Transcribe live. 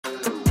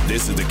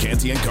This is the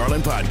Canty and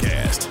Carlin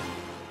podcast.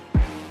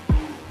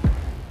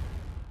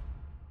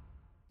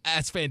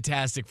 That's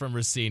fantastic from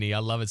Rossini. I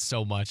love it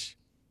so much.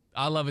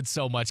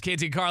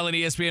 Canty and Carlin,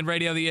 ESPN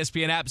Radio, the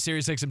ESPN app,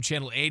 Sirius XM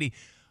Channel 80.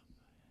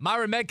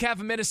 Myron Metcalf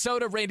in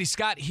Minnesota, Randy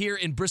Scott here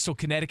in Bristol,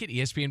 Connecticut.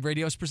 ESPN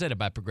Radio is presented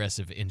by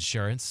Progressive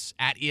Insurance.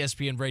 At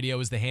ESPN Radio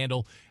is the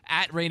handle.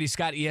 At Randy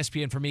Scott,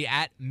 ESPN for me.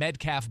 At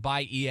Metcalf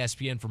by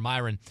ESPN for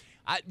Myron.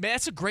 Man,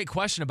 that's a great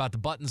question about the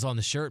buttons on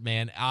the shirt,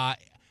 man.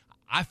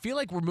 I feel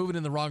like we're moving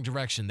in the wrong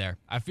direction there.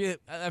 I feel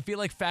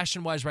like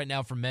fashion-wise right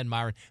now for men,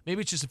 Myron, maybe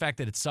it's just the fact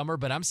that it's summer,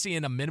 but I'm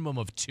seeing a minimum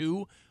of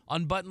 2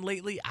 unbuttoned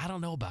lately. I don't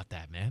know about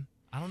that, man.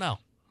 I don't know.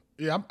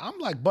 Yeah, I'm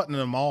like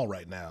buttoning them all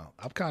right now.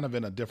 I'm kind of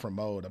in a different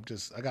mode. I'm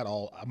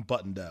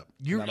buttoned up.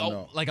 You're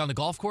like on the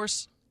golf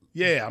course?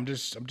 Yeah, I'm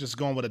just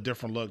going with a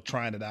different look,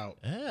 trying it out.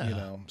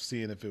 Yeah.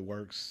 Seeing if it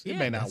works. Yeah, it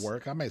may not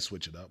work. I may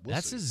switch it up.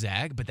 That's see. a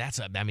zag, but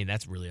that's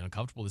really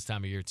uncomfortable this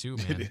time of year too,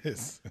 man. It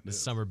is. The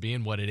summer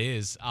being what it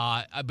is.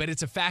 But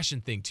it's a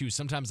fashion thing too.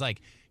 Sometimes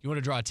like you want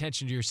to draw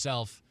attention to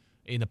yourself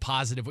in a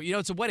positive way.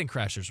 It's a Wedding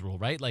Crashers rule,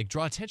 right? Like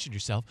draw attention to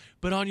yourself,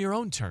 but on your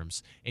own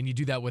terms. And you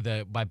do that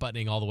by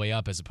buttoning all the way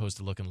up as opposed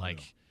to looking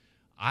like,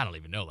 I don't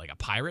even know, like a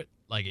pirate.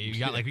 Like you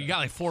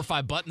got 4 or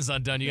 5 buttons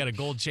undone. You got a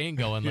gold chain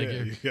going.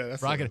 Like you're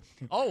rocking.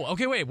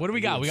 Okay, wait. What do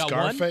we got? We got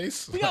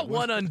Scarface? one. We got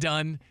one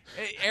undone.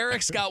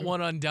 Eric's got one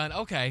undone.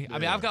 Okay. I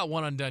mean, I've got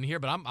one undone here,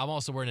 but I'm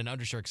also wearing an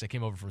undershirt because I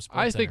came over from Sports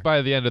I Center. think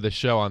by the end of the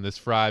show on this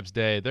Fribes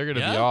Day, they're going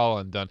to be all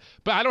undone.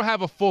 But I don't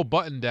have a full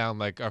button down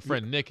like our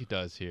friend Nick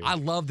does here. I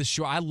love the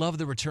short. I love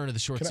the return of the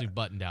short sleeve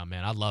button down,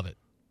 man. I love it.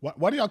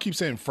 Why do y'all keep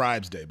saying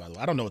Fribes Day, by the way?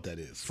 I don't know what that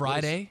is.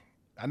 Friday?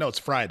 I know it's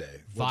Friday.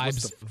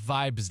 Vibes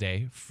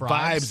Day.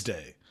 Vibes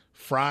Day.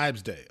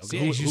 Fribes Day. Okay,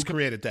 who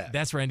created that?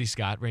 That's Randy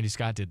Scott. Randy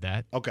Scott did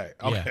that. Okay.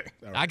 Yeah. All right.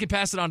 I can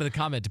pass it on to the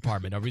comment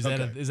department. Is that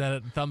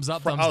a thumbs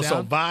up, thumbs down?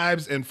 So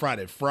Vibes and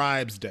Friday.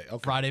 Fribes Day.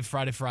 Okay.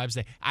 Friday, Fribes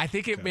Day. I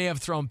think it may have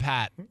thrown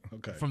Pat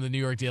from the New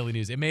York Daily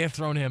News. It may have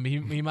thrown him.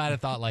 He might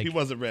have thought like he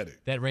wasn't ready.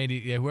 That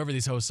Randy, whoever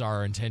these hosts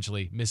are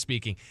intentionally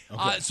misspeaking.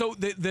 Okay. So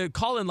the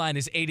call-in line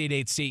is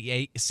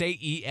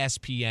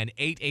 888-SAY-ESPN,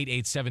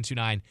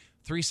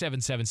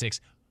 888-729-3776.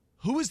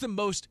 Who is the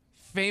most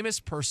famous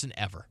person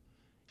ever?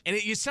 And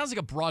it sounds like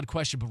a broad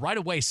question, but right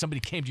away somebody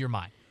came to your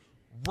mind.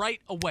 Right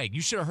away. You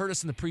should have heard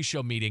us in the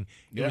pre-show meeting.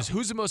 It was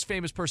who's the most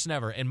famous person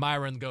ever? And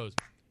Myron goes,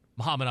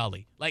 Muhammad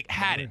Ali. Like,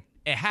 had it.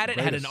 It had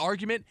an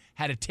argument,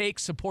 had a take,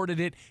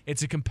 supported it.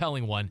 It's a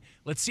compelling one.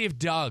 Let's see if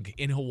Doug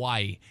in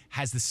Hawaii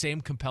has the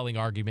same compelling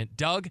argument.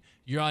 Doug,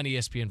 you're on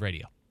ESPN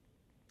Radio.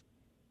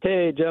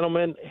 Hey,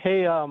 gentlemen.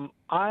 Hey,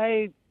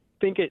 I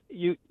think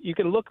you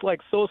can look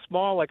like so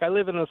small. Like I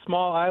live in a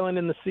small island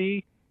in the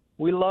sea.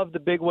 We love the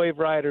big wave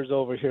riders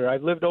over here.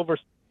 I've lived over.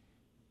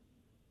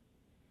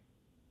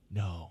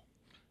 No.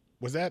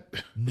 Was that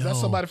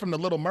somebody from The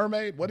Little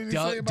Mermaid? What did he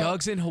say about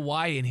Doug's in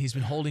Hawaii, and he's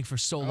been holding for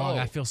so long.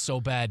 I feel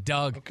so bad.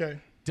 Doug. Okay.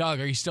 Doug,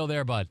 are you still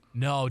there, bud?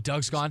 No,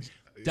 Doug's gone.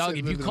 Doug,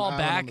 if you call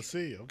back,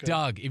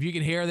 Doug, if you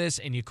can hear this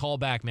and you call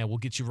back, man, we'll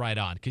get you right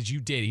on because you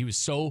did. He was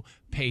so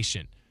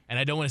patient, and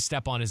I don't want to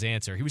step on his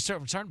answer. He was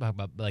talking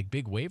about like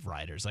big wave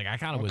riders. Like I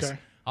kind of was.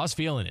 I was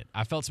feeling it.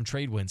 I felt some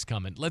trade winds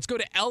coming. Let's go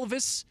to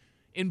Elvis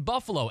in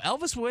Buffalo.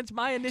 Elvis went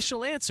my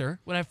initial answer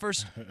when I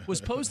first was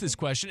posed this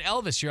question.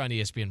 Elvis, you're on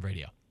ESPN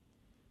Radio.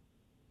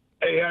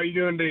 Hey, how you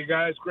doing today,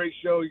 guys? Great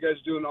show. You guys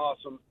are doing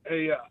awesome.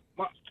 Hey,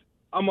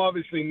 I'm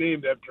obviously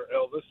named after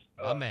Elvis.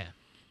 Oh, man.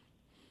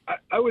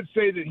 I would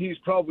say that he's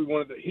probably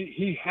one of the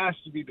he has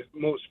to be the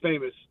most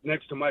famous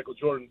next to Michael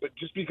Jordan, but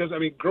just because, I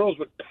mean, girls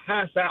would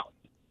pass out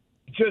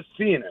just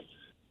seeing him.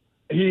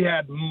 He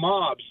had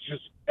mobs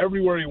just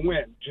everywhere he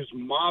went, just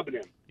mobbing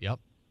him. Yep.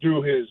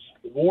 Through his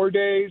war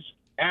days,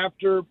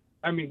 after,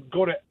 I mean,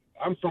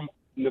 I'm from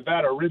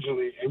Nevada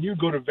originally, and you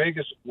go to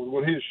Vegas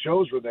when his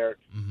shows were there,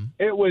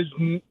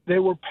 they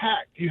were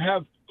packed. You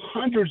have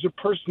hundreds of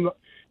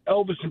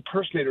Elvis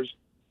impersonators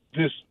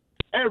just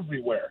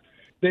everywhere.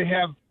 They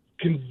have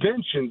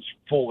conventions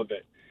full of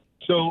it.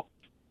 So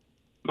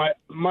my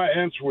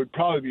answer would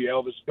probably be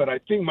Elvis, but I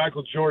think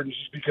Michael Jordan,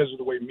 just because of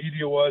the way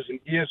media was, and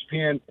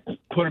ESPN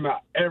put him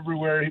out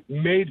everywhere,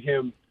 made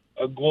him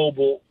a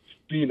global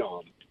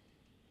phenom.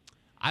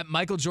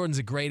 Michael Jordan's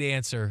a great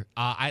answer.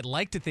 I'd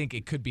like to think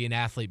it could be an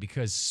athlete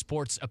because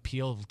sports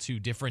appeal to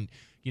different,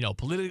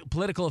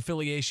 political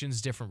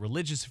affiliations, different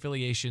religious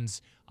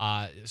affiliations.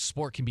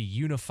 Sport can be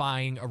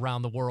unifying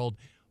around the world,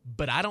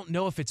 but I don't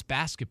know if it's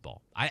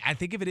basketball. I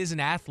think if it is an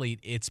athlete,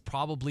 it's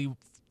probably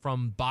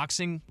from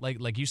boxing,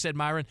 like you said,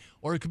 Myron,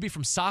 or it could be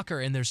from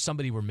soccer, and there's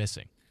somebody we're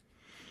missing.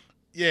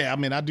 Yeah, I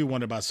mean, I do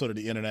wonder about sort of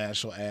the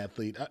international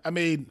athlete. I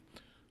mean,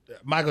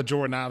 Michael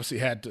Jordan obviously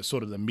had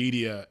sort of the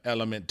media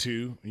element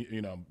too,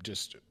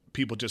 just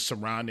people just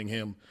surrounding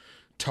him,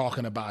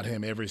 talking about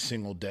him every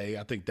single day.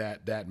 I think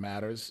that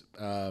matters.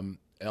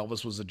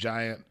 Elvis was a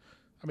giant.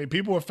 I mean,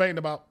 people were fainting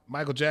about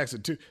Michael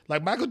Jackson too.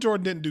 Like Michael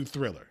Jordan didn't do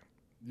Thriller,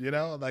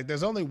 like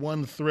there's only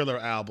one Thriller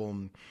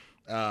album.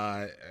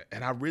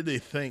 And I really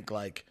think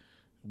like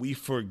we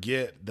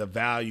forget the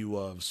value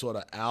of sort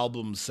of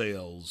album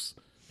sales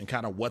and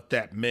kind of what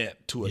that meant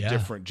to a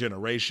different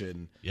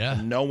generation. Yeah.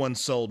 And no one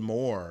sold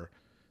more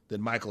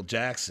than Michael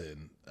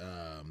Jackson.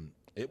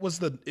 It was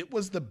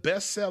the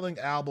best-selling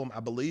album, I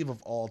believe,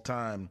 of all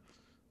time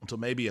until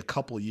maybe a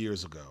couple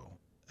years ago.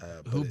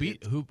 Who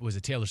was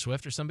it? Taylor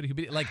Swift or somebody who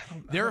beat it? Like,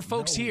 there are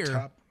folks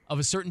here of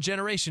a certain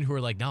generation who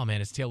are like, no,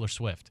 man, it's Taylor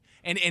Swift.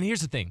 And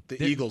here's the thing: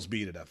 the Eagles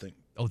beat it, I think.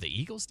 Oh, the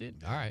Eagles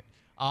did. All right.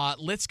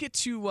 Let's get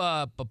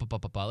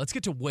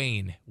to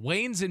Wayne.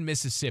 Wayne's in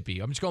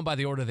Mississippi. I'm just going by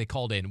the order they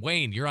called in.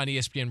 Wayne, you're on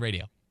ESPN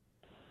Radio.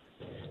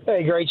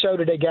 Hey, great show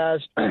today, guys.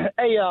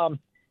 Hey,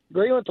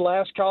 agree with the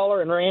last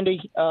caller and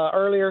Randy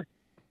earlier.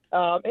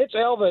 It's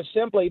Elvis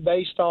simply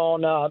based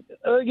on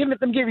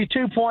give you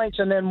 2 points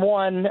and then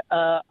one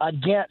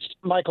against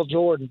Michael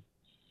Jordan.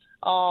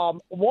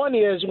 One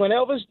is when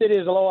Elvis did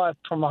his Aloha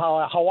from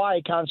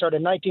Hawaii concert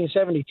in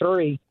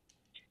 1973,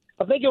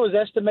 I think it was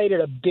estimated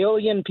 1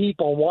 billion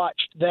people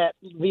watched that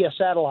via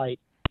satellite.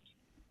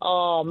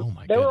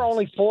 There were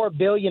only 4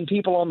 billion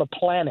people on the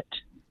planet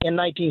in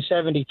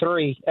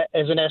 1973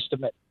 as an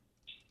estimate.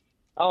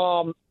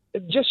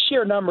 Just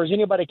sheer numbers.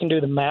 Anybody can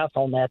do the math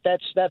on that.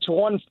 That's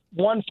one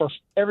for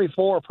every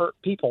 4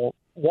 people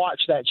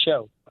watch that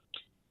show.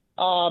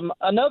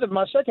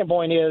 My second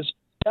point is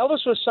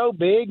Elvis was so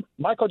big,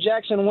 Michael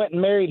Jackson went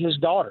and married his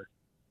daughter.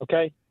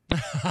 Okay.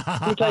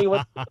 Let me tell you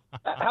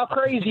how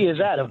crazy is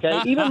that?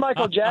 Okay. Even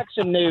Michael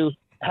Jackson knew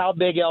how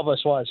big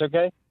Elvis was.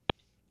 Okay.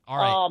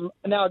 All right.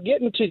 Now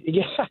getting to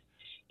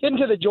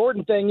the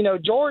Jordan thing,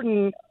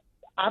 Jordan,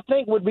 I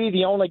think would be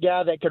the only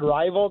guy that could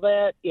rival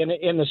that in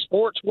the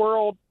sports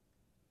world.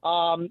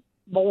 But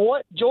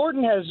what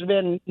Jordan has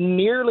been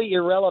nearly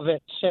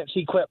irrelevant since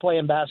he quit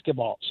playing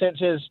basketball.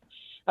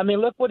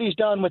 Look what he's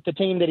done with the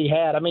team that he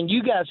had.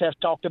 You guys have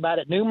talked about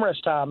it numerous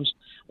times.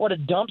 What a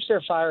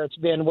dumpster fire it's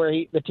been where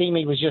the team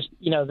he was just,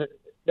 the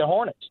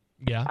Hornets.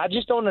 Yeah. I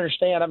just don't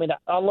understand.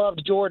 I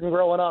loved Jordan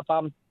growing up.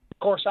 Of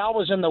course, I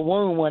was in the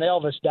womb when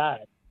Elvis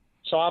died.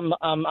 So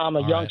I'm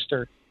a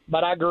youngster,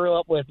 but I grew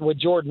up with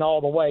Jordan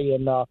all the way.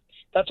 And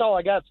that's all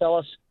I got,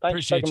 fellas.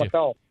 Thanks for taking my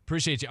call.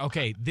 Appreciate you.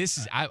 Okay, this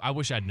is I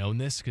wish I'd known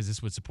this because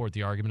this would support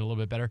the argument a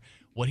little bit better.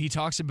 What he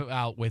talks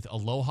about with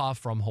Aloha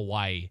from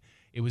Hawaii,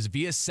 it was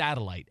via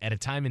satellite at a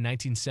time in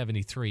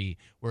 1973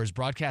 where it was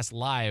broadcast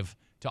live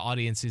to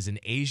audiences in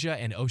Asia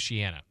and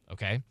Oceania,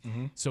 okay?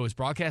 Mm-hmm. So it's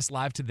broadcast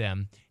live to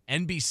them.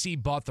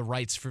 NBC bought the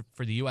rights for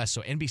the U.S.,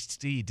 so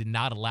NBC did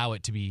not allow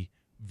it to be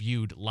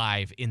viewed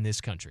live in this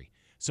country.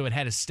 So it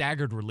had a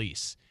staggered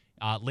release.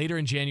 Later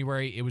in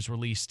January, it was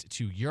released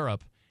to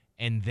Europe,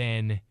 and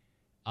then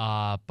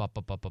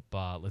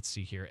let's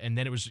see here. And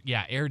then it was,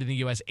 aired in the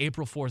U.S.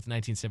 April 4th,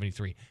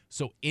 1973.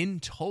 So in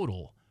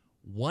total,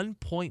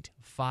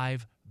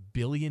 1.5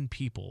 billion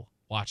people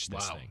watched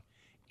this thing.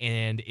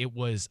 And it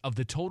was, of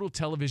the total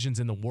televisions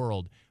in the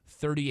world,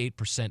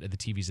 38% of the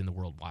TVs in the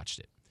world watched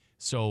it.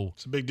 So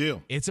it's a big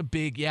deal. It's a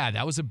big,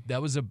 that was a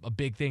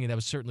big thing. And that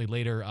was certainly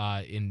later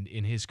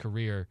in his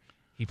career.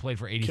 He played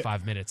for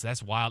 85 minutes.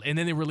 That's wild. And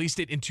then they released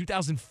it in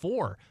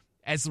 2004.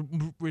 As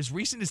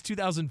recent as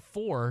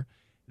 2004,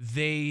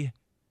 they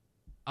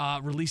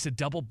released a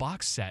double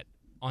box set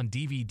on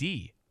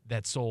DVD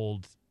that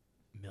sold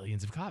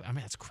millions of copies.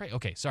 That's crazy.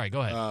 Okay, sorry,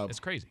 go ahead.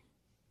 It's crazy.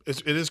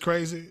 It is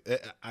crazy.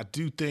 I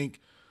do think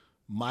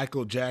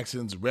Michael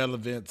Jackson's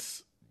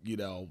relevance,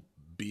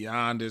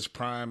 beyond his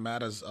prime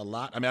matters a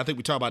lot. I think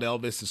we talk about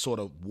Elvis as sort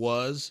of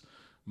was.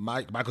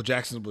 Michael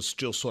Jackson was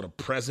still sort of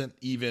present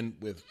even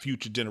with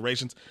future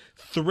generations.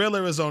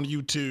 Thriller is on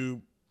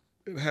YouTube.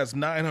 It has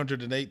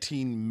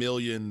 918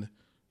 million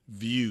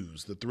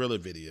views, the Thriller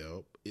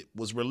video. It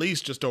was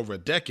released just over a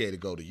decade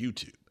ago to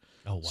YouTube.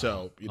 Oh, wow.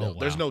 So,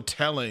 there's no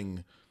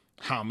telling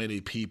how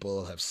many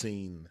people have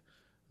seen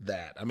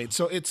that.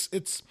 So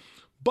it's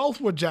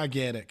both were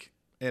gigantic,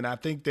 and I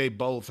think they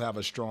both have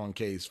a strong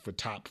case for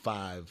top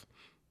 5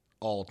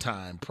 all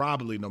time,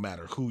 probably no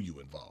matter who you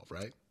involve,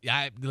 right?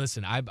 Yeah,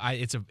 listen,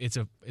 it's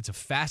a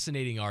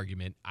fascinating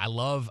argument. I'm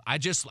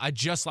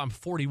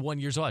 41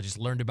 years old. I just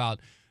learned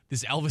about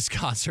this Elvis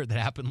concert that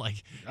happened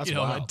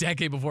a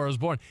decade before I was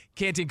born.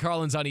 Canty and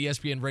Carlin's on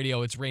ESPN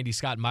Radio. It's Randy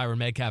Scott and Myron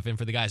Metcalf in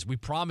for the guys. We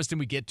promised him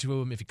we'd get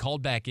to him if he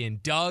called back in.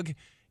 Doug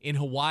in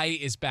Hawaii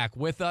is back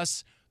with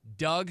us.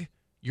 Doug,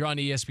 you're on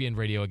ESPN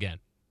Radio again.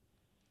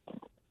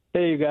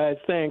 Hey, you guys.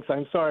 Thanks.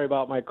 I'm sorry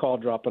about my call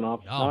dropping off.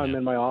 Now I'm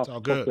in my office. It's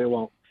all good. Hopefully it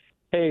won't.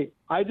 Hey,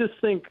 I just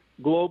think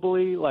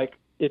globally,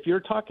 if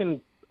you're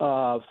talking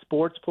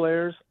sports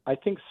players, I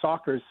think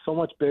soccer is so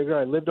much bigger.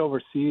 I lived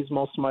overseas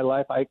most of my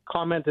life. I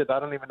commented, I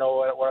don't even know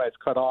where I was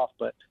cut off,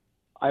 but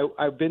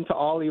I've been to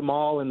Ali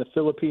Mall in the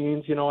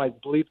Philippines. I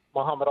believe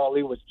Muhammad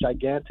Ali was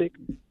gigantic,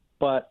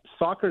 but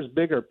soccer's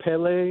bigger.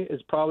 Pele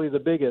is probably the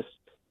biggest,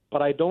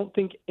 but I don't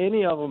think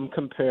any of them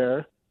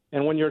compare.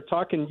 And when you're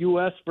talking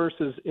U.S.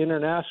 versus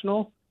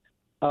international,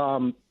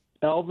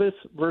 Elvis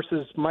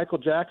versus Michael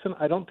Jackson,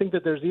 I don't think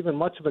that there's even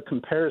much of a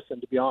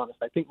comparison, to be honest.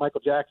 I think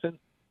Michael Jackson,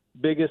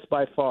 biggest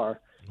by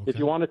far. Okay. If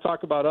you want to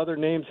talk about other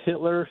names,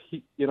 Hitler,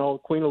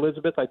 Queen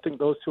Elizabeth, I think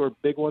those two are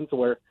big ones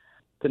where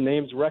the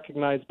name's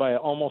recognized by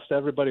almost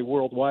everybody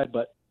worldwide.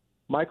 But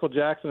Michael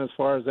Jackson, as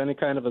far as any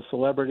kind of a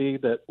celebrity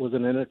that was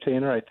an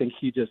entertainer, I think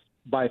he just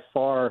by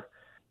far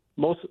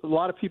a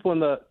lot of people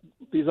in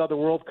these other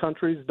world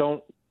countries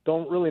don't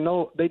really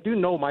know. They do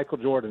know Michael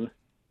Jordan,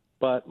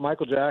 but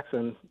Michael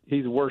Jackson,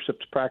 he's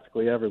worshipped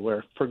practically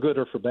everywhere, for good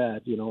or for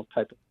bad,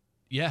 type of.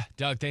 Yeah,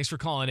 Doug, thanks for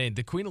calling in.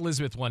 The Queen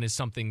Elizabeth one is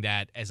something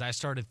that, as I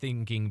started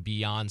thinking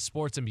beyond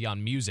sports and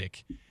beyond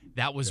music,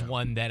 that was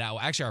one that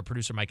actually our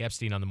producer Mike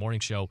Epstein on the morning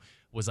show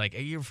was like,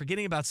 hey, you're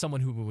forgetting about someone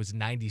who was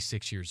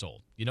 96 years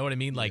old. You know what I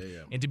mean? Like,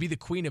 and to be the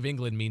Queen of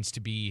England means to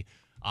be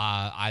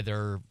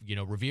either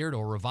revered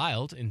or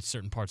reviled in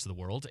certain parts of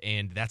the world,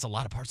 and that's a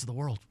lot of parts of the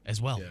world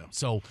as well. Yeah.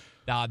 So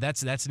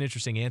that's an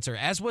interesting answer.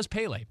 As was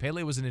Pele.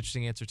 Pele was an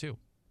interesting answer too.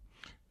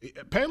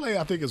 Pele,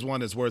 I think, is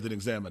one that's worth an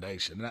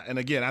examination. And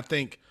again, I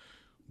think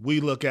we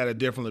look at it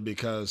differently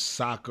because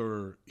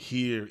soccer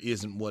here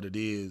isn't what it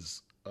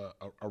is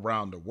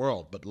around the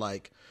world. But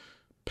like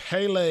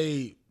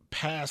Pele,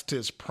 past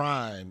his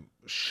prime,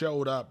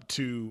 showed up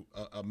to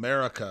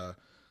America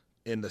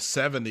in the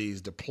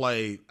 70s to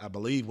play, I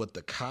believe, with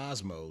the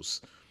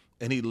Cosmos,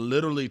 and he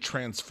literally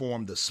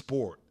transformed the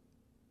sport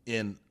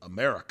in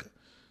America.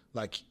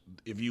 Like,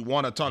 if you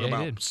want to talk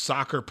about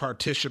soccer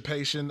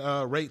participation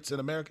rates in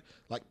America,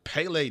 like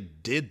Pele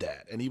did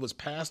that, and he was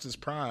past his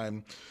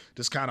prime,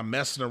 just kind of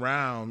messing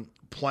around,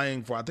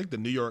 playing for, I think, the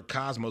New York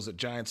Cosmos at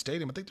Giant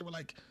Stadium. I think there were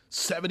like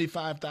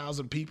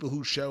 75,000 people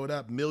who showed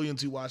up,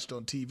 millions who watched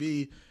on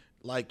TV.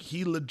 Like,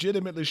 he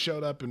legitimately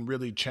showed up and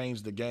really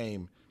changed the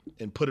game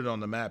and put it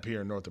on the map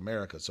here in North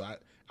America. So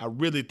I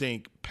really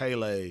think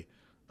Pele,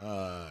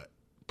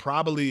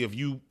 probably if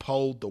you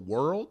polled the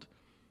world,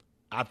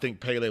 I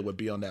think Pele would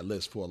be on that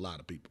list for a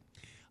lot of people.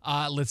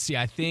 Let's see.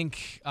 I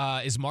think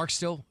is Mark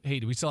still? Hey,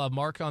 do we still have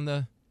Mark on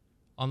the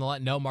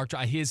line? No, Mark.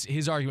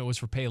 His argument was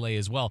for Pele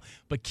as well.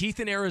 But Keith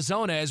in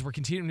Arizona, as we're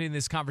continuing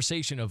this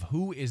conversation of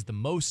who is the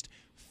most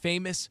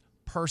famous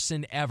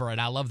person ever, and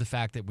I love the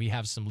fact that we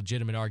have some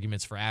legitimate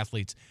arguments for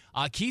athletes.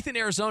 Keith in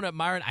Arizona,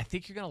 Myron, I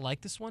think you're going to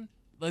like this one.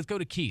 Let's go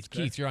to Keith.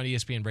 Okay. Keith, you're on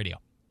ESPN Radio.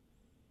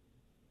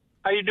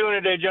 How you doing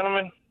today,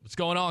 gentlemen? What's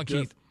going on,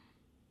 Keith?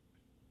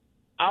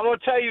 I'm going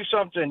to tell you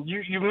something.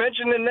 You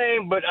mentioned the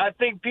name, but I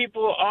think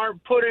people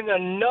aren't putting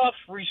enough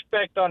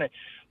respect on it.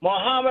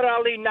 Muhammad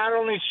Ali, not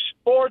only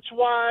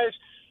sports-wise,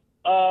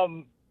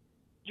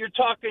 you're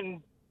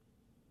talking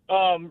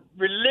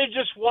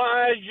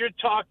religious-wise, you're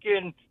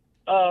talking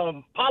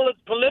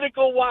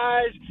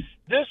political-wise.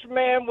 This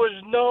man was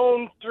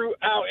known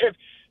throughout. If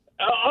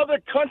other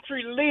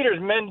country leaders,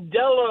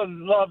 Mandela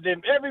loved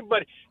him,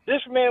 everybody.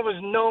 This man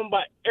was known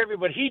by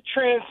everybody. He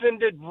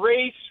transcended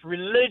race,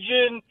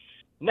 religion,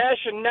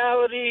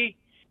 nationality,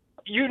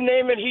 you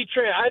name it.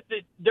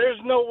 There's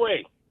no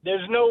way.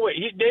 There's no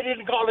way. They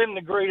didn't call him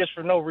the greatest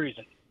for no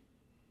reason.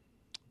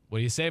 What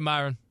do you say,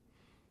 Myron?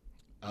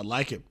 I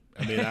like him.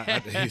 I mean,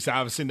 he's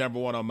obviously number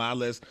one on my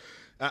list.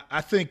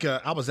 I think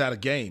I was at a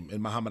game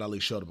and Muhammad Ali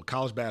showed up, a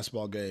college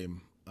basketball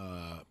game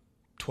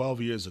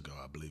 12 years ago,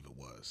 I believe it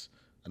was.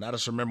 And I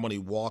just remember when he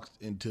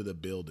walked into the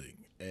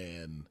building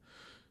and,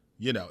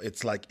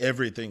 it's like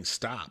everything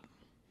stopped.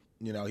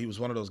 He was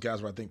one of those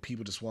guys where I think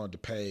people just wanted to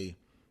pay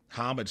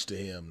homage to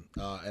him.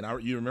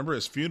 You remember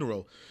his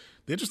funeral.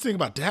 The interesting thing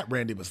about that,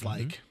 Randy, was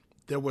like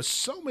there were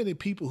so many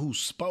people who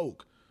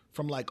spoke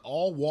from like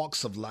all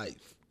walks of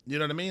life. You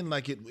know what I mean?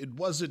 Like it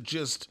wasn't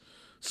just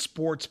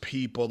sports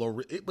people,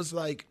 or it was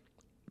like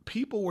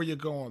people where you're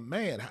going,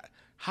 man,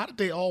 how did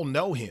they all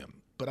know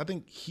him? But I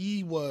think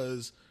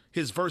his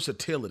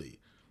versatility,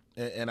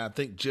 and I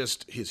think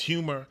just his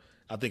humor,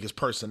 I think his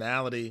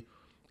personality,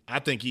 I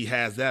think he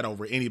has that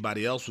over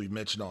anybody else we've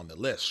mentioned on the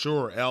list.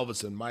 Sure,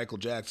 Elvis and Michael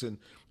Jackson,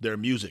 their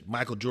music,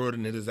 Michael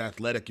Jordan and his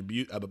athletic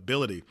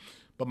ability.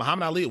 But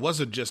Muhammad Ali, it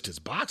wasn't just his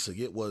boxing.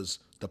 It was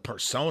the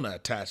persona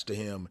attached to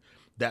him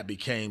that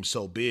became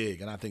so big,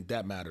 and I think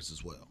that matters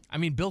as well. I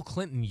mean, Bill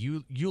Clinton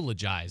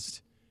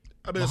eulogized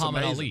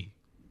Muhammad Ali.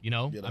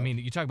 I mean,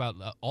 you talk about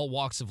all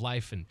walks of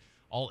life and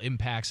all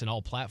impacts and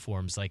all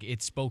platforms. Like,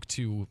 it spoke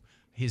to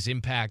his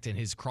impact and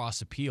his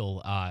cross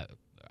appeal.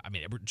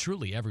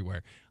 Truly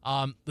everywhere.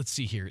 Let's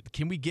see here.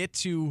 Can we get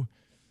to,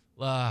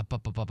 I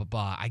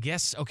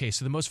guess, okay,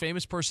 so the most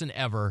famous person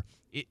ever,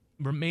 it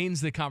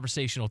remains the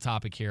conversational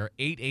topic here.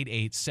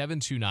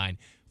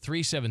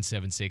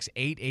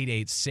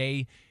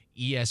 888-729-3776,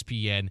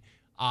 888-SAY-ESPN.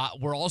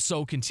 We're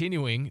also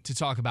continuing to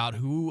talk about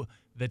who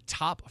the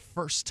top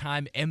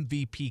first-time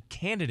MVP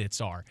candidates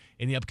are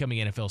in the upcoming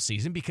NFL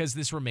season, because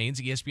this remains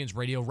ESPN's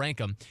Radio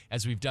Rank 'em,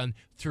 as we've done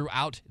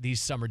throughout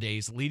these summer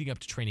days leading up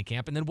to training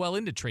camp and then well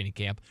into training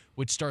camp,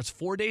 which starts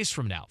 4 days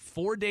from now.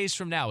 4 days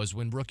from now is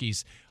when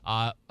rookies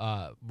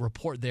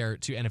report there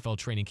to NFL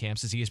training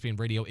camps, as ESPN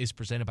Radio is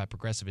presented by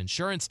Progressive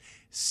Insurance.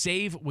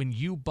 Save when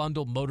you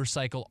bundle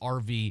motorcycle,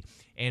 RV,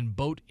 and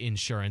boat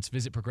insurance.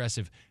 Visit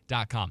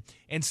Progressive.com.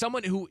 And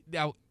someone who,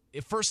 now,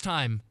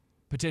 first-time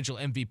potential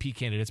MVP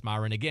candidates,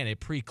 Myron. Again,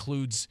 it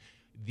precludes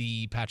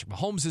the Patrick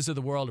Mahomeses of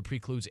the world. It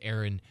precludes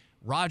Aaron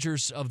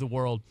Rodgers of the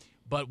world.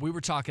 But we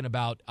were talking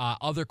about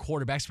other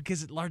quarterbacks,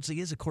 because it largely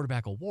is a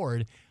quarterback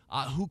award,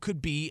 who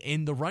could be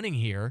in the running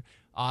here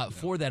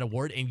for that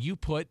award, and you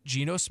put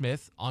Geno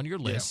Smith on your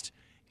list,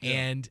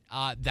 and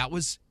that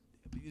was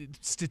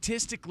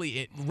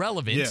statistically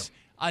relevant. Yeah.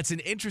 It's an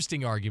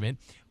interesting argument,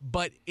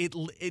 but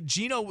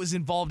Geno was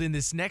involved in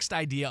this next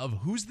idea of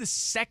who's the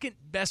second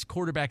best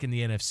quarterback in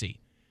the NFC.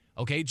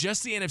 Okay,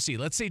 just the NFC.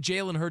 Let's say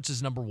Jalen Hurts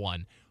is number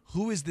one.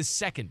 Who is the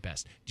second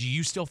best? Do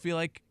you still feel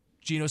like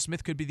Geno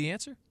Smith could be the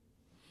answer?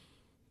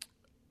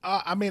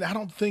 I mean, I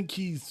don't think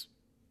he's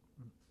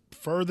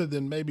further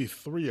than maybe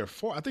 3 or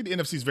 4. I think the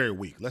NFC is very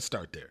weak. Let's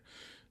start there.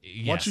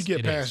 Yes, once you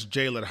get past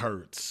Jalen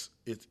Hurts,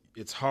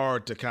 it's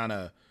hard to kind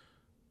of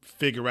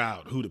figure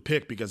out who to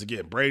pick because,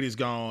 again, Brady's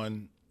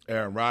gone,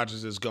 Aaron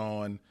Rodgers is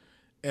gone,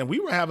 and we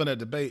were having a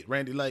debate,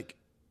 Randy, like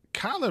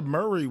Kyler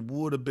Murray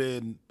would have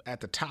been at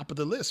the top of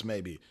the list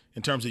maybe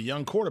in terms of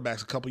young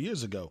quarterbacks a couple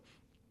years ago.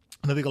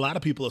 And I think a lot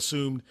of people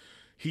assumed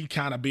he'd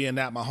kind of be in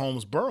that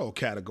Mahomes-Burrow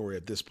category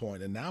at this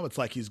point, and now it's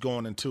like he's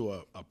going into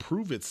a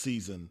prove-it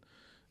season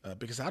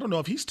because I don't know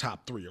if he's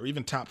top 3 or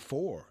even top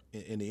 4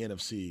 in the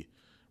NFC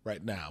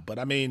right now. But,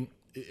 I mean,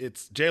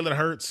 it's Jalen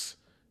Hurts,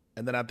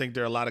 and then I think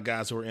there are a lot of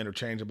guys who are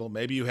interchangeable.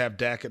 Maybe you have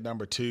Dak at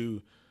number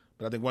 2,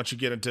 but I think once you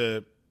get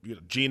into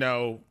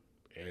Geno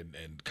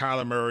and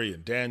Kyler Murray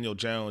and Daniel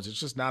Jones, it's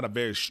just not a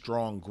very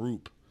strong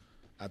group,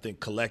 I think,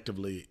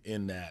 collectively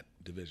in that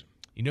division.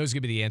 You know who's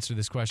going to be the answer to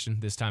this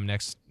question this time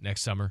next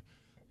summer?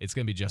 It's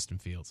going to be Justin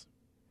Fields.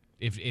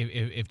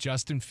 If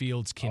Justin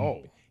Fields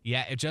can,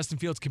 if Justin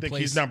Fields can think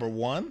play, he's number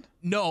 1.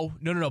 No,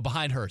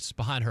 behind Hurts.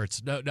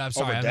 No, I'm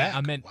sorry.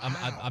 I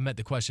meant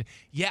the question.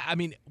 Yeah, I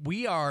mean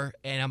we are,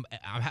 and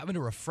I'm having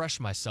to refresh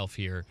myself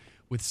here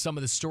with some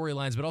of the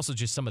storylines, but also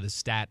just some of the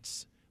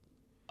stats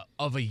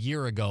of a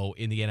year ago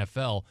in the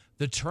NFL.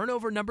 The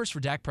turnover numbers for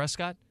Dak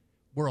Prescott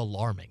were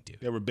alarming, dude.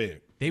 They were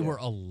big. They were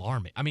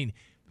alarming. I mean,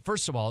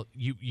 first of all,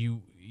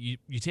 you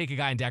take a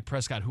guy in Dak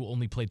Prescott who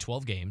only played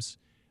 12 games.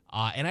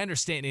 And I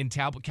understand, and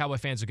Cowboy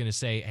fans are going to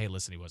say, hey,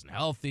 listen, he wasn't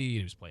healthy,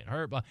 he was playing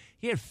hurt, but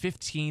he had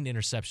 15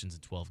 interceptions in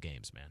 12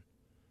 games, man.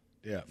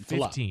 Yeah,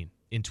 15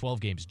 in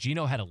 12 games.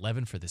 Geno had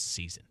 11 for this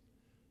season.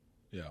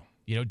 Yeah.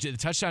 You know, the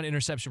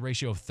touchdown-interception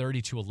ratio of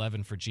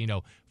 30-11 for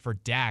Geno. For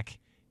Dak,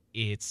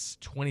 it's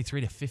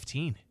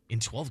 23-15 in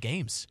 12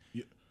 games.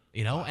 Yeah.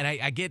 You know, and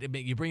I get it.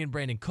 You bring in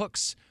Brandon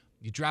Cooks,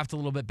 you draft a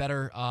little bit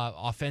better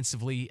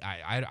offensively.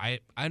 I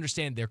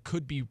understand there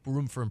could be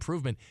room for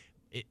improvement.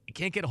 It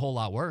can't get a whole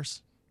lot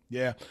worse.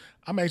 Yeah,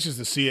 I'm anxious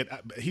to see it.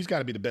 He's got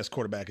to be the best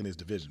quarterback in his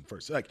division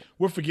first. Like,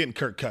 we're forgetting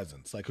Kirk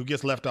Cousins, like, who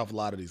gets left off a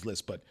lot of these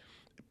lists, but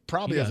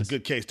probably has a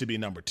good case to be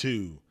number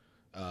 2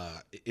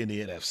 in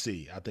the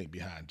NFC, I think,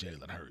 behind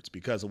Jalen Hurts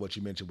because of what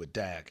you mentioned with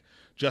Dak.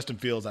 Justin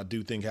Fields, I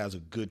do think, has a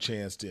good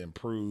chance to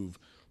improve.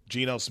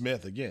 Geno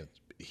Smith, again,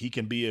 he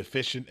can be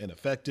efficient and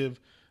effective.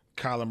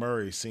 Kyler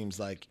Murray seems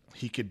like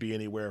he could be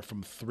anywhere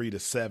from 3 to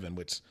 7,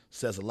 which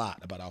says a lot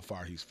about how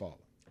far he's fallen.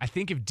 I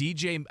think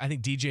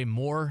DJ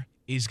Moore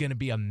is going to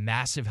be a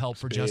massive help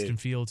for Justin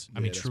Fields. I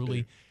mean,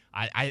 truly.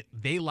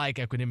 They like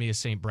Equanimeous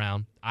St.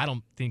 Brown. I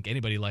don't think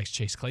anybody likes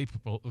Chase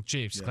Claypool.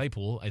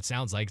 It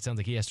sounds like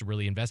he has to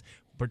really invest.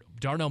 But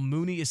Darnell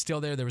Mooney is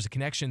still there. There was a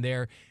connection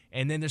there.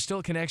 And then there's still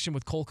a connection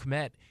with Cole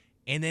Kmet.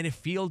 And then if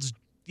Fields,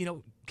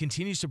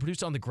 continues to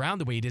produce on the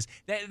ground the way he does,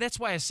 that's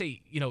why I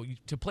say,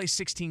 to play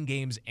 16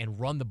 games and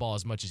run the ball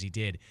as much as he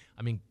did,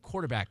 I mean,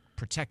 quarterback,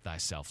 protect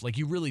thyself. Like,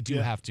 you really do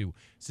have to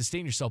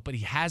sustain yourself. But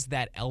he has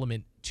that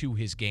element to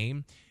his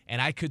game.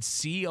 And I could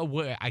see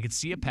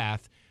a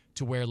path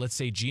to where, let's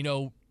say,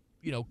 Geno,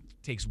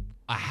 takes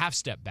a half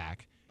step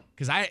back,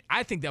 because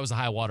I think that was a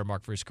high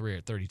watermark for his career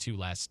at 32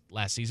 last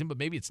season, but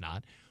maybe it's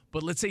not.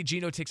 But let's say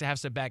Geno takes a half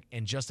step back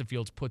and Justin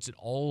Fields puts it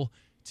all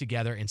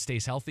together and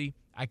stays healthy.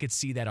 I could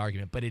see that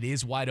argument, but it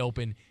is wide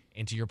open.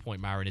 And to your point,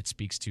 Myron, it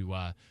speaks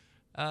to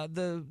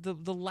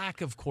the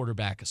lack of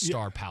quarterback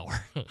star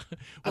power.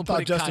 I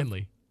thought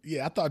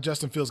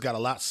Justin Fields got a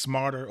lot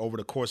smarter over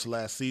the course of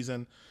last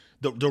season.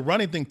 The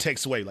running thing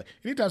takes away. Like,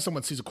 anytime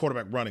someone sees a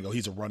quarterback running,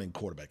 he's a running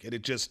quarterback. And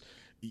it just,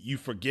 you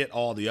forget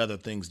all the other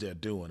things they're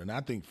doing. And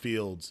I think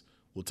Fields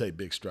will take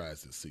big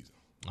strides this season.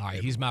 All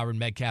right, he's Myron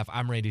Medcalf.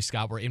 I'm Randy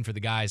Scott. We're in for the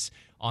guys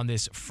on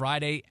this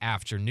Friday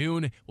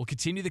afternoon. We'll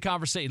continue the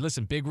conversation.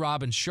 Listen, Big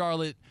Rob in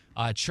Charlotte,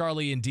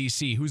 Charlie in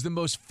D.C. Who's the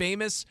most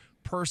famous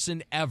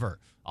person ever?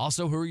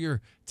 Also, who are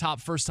your top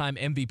first-time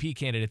MVP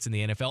candidates in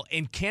the NFL?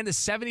 And can the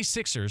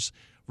 76ers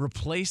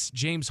replace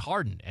James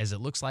Harden, as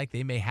it looks like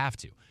they may have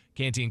to?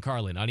 Canty and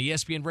Carlin on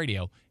ESPN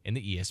Radio and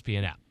the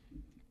ESPN app.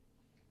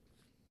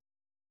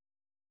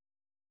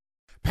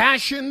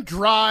 Passion,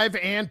 drive,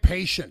 and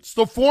patience.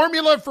 The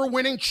formula for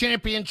winning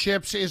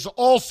championships is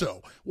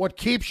also what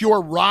keeps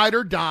your ride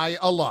or die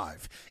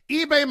alive.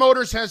 eBay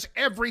Motors has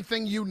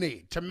everything you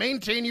need to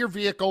maintain your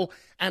vehicle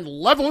and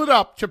level it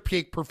up to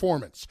peak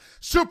performance.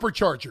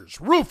 Superchargers,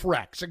 roof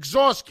racks,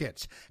 exhaust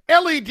kits,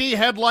 LED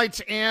headlights,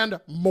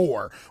 and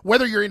more.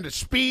 Whether you're into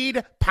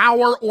speed,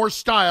 power, or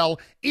style,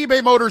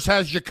 eBay Motors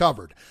has you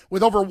covered.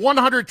 With over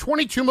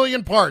 122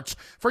 million parts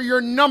for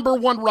your number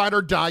one ride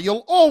or die,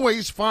 you'll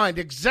always find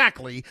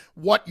exactly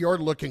what you're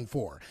looking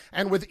for.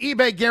 And with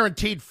eBay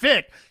Guaranteed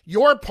Fit,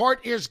 your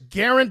part is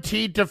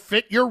guaranteed to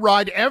fit your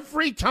ride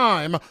every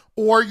time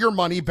or your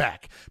money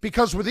back.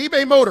 Because with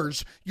eBay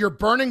Motors, you're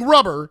burning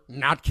rubber,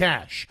 not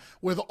cash.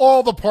 With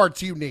all the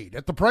parts you need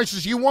at the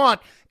prices you want,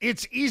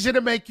 it's easy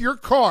to make your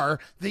car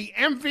the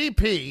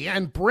MVP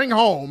and bring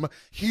home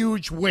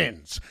huge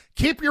wins.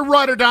 Keep your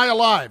ride or die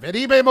alive at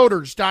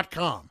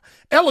ebaymotors.com.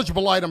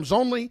 Eligible items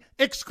only.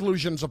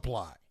 Exclusions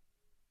apply.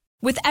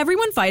 With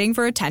everyone fighting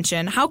for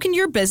attention, how can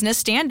your business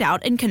stand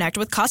out and connect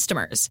with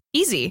customers?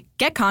 Easy.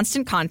 Get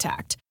Constant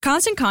Contact.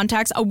 Constant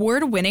Contact's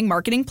award-winning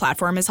marketing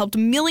platform has helped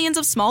millions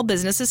of small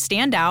businesses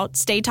stand out,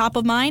 stay top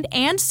of mind,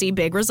 and see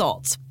big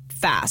results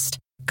fast.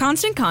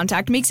 Constant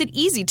Contact makes it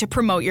easy to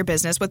promote your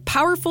business with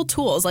powerful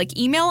tools like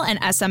email and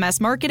SMS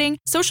marketing,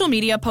 social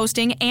media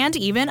posting, and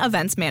even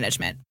events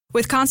management.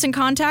 With Constant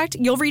Contact,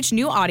 you'll reach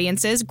new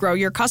audiences, grow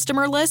your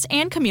customer list,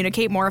 and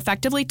communicate more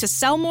effectively to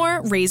sell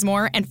more, raise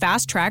more, and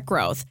fast-track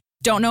growth.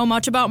 Don't know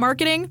much about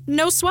marketing?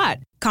 No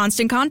sweat.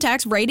 Constant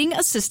Contact's writing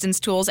assistance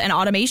tools and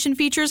automation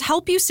features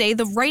help you say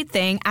the right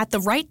thing at the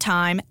right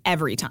time,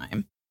 every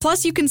time.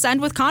 Plus, you can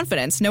send with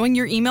confidence, knowing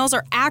your emails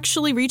are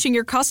actually reaching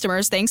your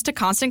customers thanks to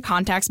Constant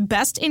Contact's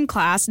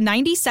best-in-class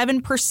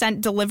 97%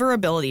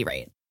 deliverability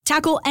rate.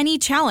 Tackle any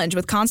challenge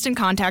with Constant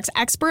Contact's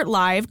expert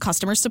live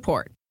customer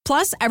support.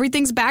 Plus,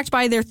 everything's backed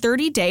by their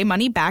 30-day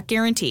money-back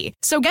guarantee.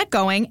 So get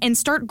going and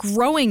start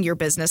growing your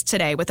business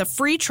today with a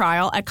free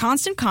trial at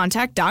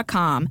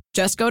ConstantContact.com.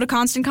 Just go to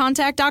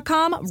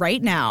ConstantContact.com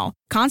right now.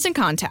 Constant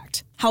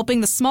Contact,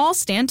 helping the small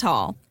stand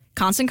tall.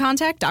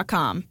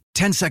 ConstantContact.com.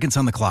 10 seconds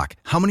on the clock.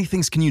 How many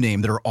things can you name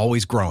that are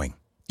always growing?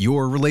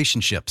 Your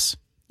relationships,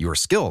 your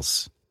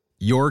skills,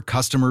 your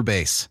customer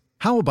base.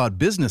 How about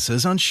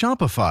businesses on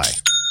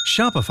Shopify?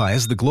 Shopify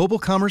is the global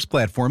commerce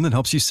platform that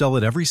helps you sell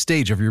at every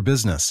stage of your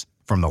business.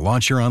 From the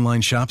launch your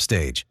online shop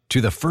stage, to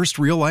the first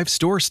real-life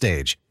store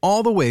stage,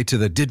 all the way to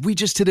the did we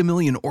just hit a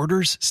million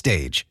orders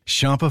stage,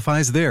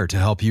 Shopify's there to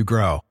help you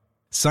grow.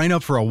 Sign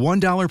up for a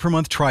 $1 per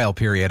month trial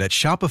period at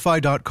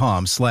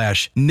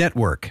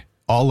shopify.com/network,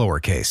 all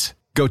lowercase.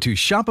 Go to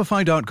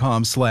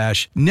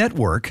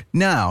shopify.com/network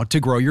now to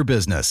grow your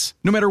business,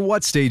 no matter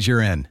what stage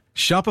you're in.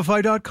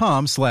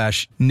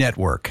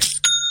 Shopify.com/network.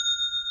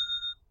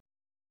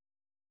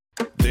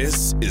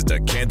 This is the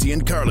Canty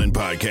and Carlin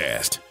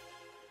podcast.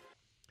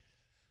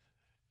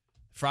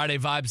 Friday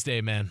Vibes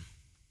Day, man.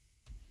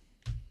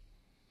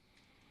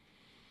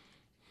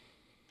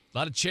 A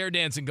lot of chair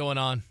dancing going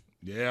on.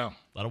 Yeah.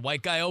 A lot of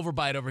white guy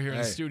overbite over here in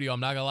the studio. I'm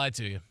not going to lie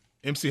to you.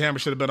 MC Hammer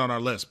should have been on our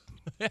list.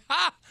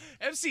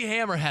 MC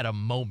Hammer had a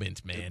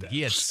moment, man.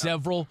 He had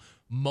several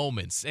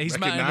moments. He's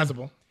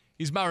recognizable.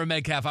 He's Myron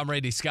Metcalf. I'm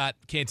Randy Scott.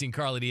 Canty and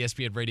Carlin,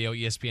 ESPN Radio,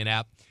 ESPN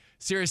app.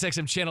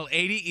 SiriusXM Channel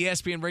 80.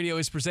 ESPN Radio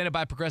is presented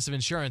by Progressive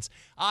Insurance.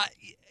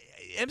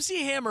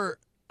 MC Hammer,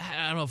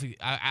 I don't know if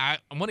I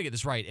want to get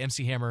this right.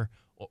 MC Hammer,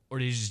 or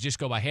did he just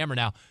go by Hammer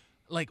now?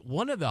 Like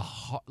one of the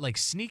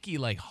sneaky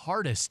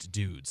hardest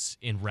dudes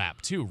in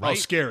rap too, right? Oh,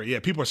 scary. Yeah,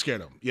 people are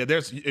scared of him. Yeah,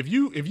 there's if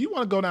you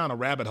want to go down a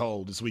rabbit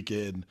hole this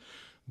weekend,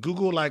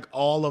 Google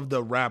all of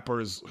the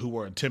rappers who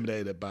were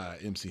intimidated by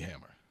MC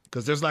Hammer.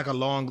 Because there's a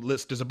long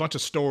list. There's a bunch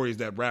of stories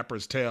that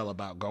rappers tell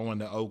about going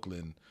to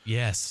Oakland.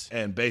 Yes.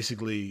 And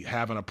basically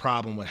having a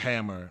problem with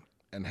Hammer,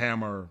 and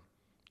Hammer,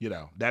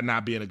 that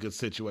not being a good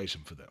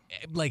situation for them.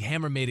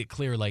 Hammer made it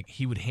clear,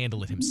 he would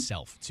handle it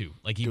himself too.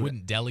 He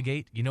wouldn't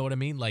delegate. You know what I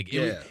mean?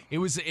 It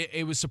was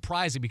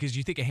surprising because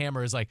you think of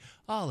Hammer as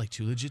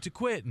too legit to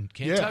quit and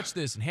can't touch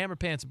this and Hammer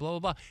pants and blah, blah,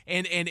 blah.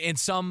 And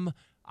some,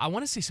 I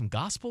want to say some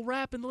gospel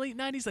rap in the late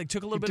 90s,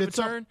 took a little bit of a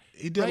turn.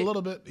 He did a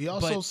little bit. He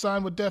also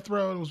signed with Death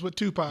Row and was with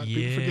Tupac.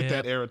 People forget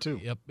that era too.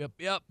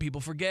 Yep.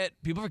 People forget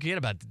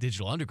about the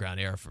Digital Underground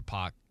era for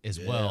Pac as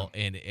well.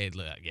 And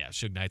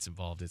Suge Knight's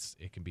involved.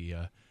 It can be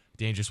a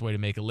dangerous way to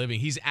make a living.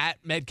 He's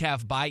at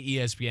Metcalf by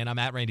ESPN. I'm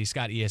at Randy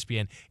Scott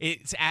ESPN.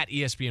 It's at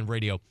ESPN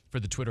Radio for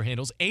the Twitter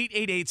handles.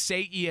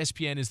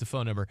 888-SAY-ESPN is the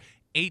phone number.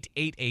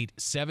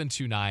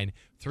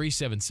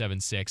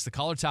 888-729-3776. The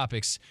caller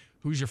topics: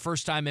 who's your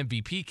first-time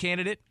MVP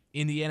candidate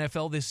in the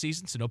NFL this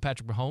season? So no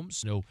Patrick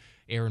Mahomes, no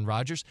Aaron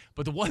Rodgers.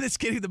 But the one that's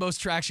getting the most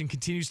traction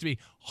continues to be,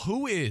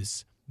 who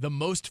is the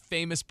most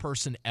famous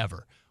person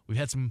ever? We've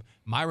had some,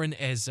 Myron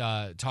has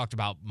talked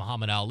about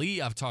Muhammad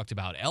Ali. I've talked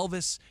about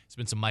Elvis. There's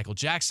been some Michael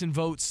Jackson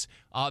votes.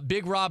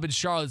 Big Rob in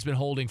Charlotte's been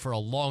holding for a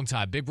long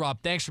time. Big Rob,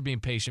 thanks for being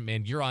patient,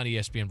 man. You're on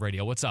ESPN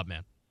Radio. What's up,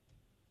 man?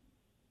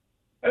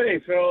 Hey,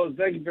 fellas.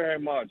 Thank you very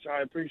much.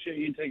 I appreciate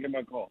you taking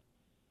my call.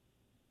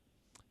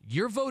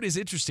 Your vote is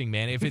interesting,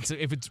 man. If it's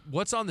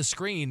what's on the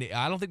screen,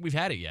 I don't think we've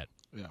had it yet.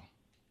 Yeah.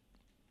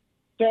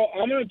 So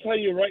I'm going to tell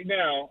you right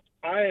now,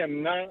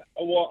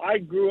 I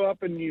grew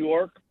up in New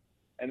York,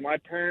 and my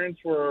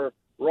parents were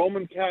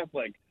Roman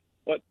Catholic.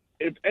 But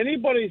if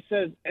anybody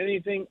says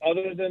anything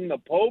other than the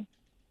Pope,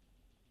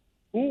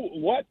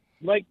 what?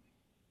 Like,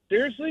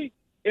 seriously?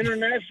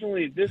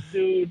 Internationally, this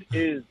dude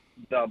is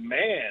the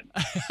man.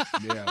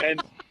 Yeah.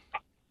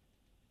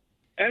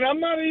 And I'm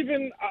not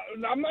even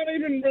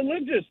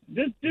religious.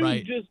 This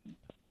dude just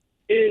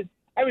is.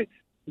 I mean,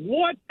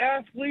 what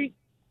athlete,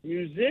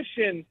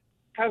 musician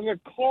has a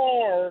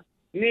car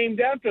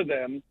named after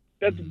them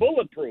that's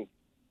bulletproof?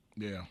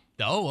 Yeah.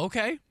 Oh,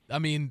 okay. I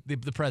mean, the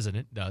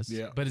president does,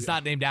 but it's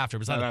not named after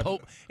him. It's not the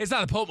Pope. It's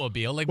not the Pope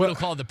mobile. Like, we don't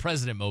call it the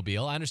president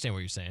mobile. I understand what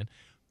you're saying.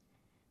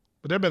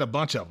 But there have been a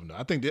bunch of them, though.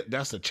 I think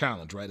that's the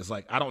challenge, right? It's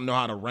like, I don't know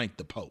how to rank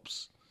the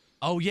popes.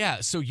 Oh,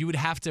 yeah. So you would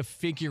have to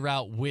figure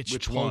out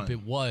which Pope one?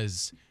 it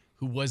was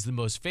who was the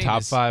most famous.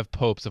 Top 5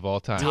 popes of all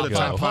time. Top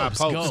five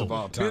popes of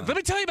all time. Let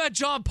me tell you about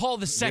John Paul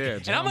II,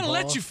 and I'm going to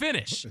let you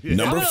finish.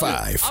 Number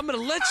 5. I'm going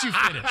to let you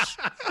finish.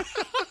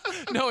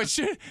 No, it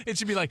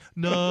should be like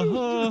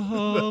number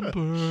 5.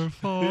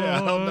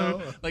 Yeah, I don't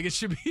know. Like it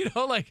should be,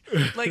 like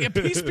a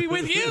peace be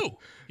with you.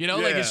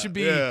 Like it should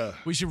be. Yeah.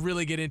 We should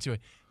really get into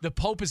it. The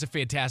Pope is a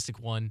fantastic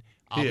one.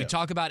 We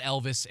talk about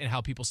Elvis and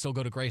how people still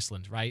go to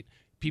Graceland, right?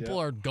 People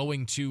are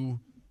going to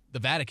the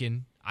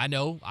Vatican. I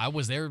know. I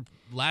was there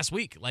last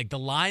week. Like, the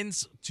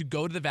lines to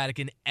go to the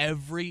Vatican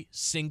every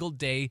single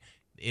day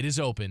it is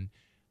open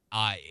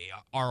are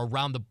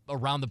around the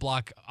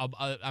block.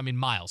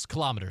 Miles,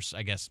 kilometers,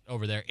 I guess,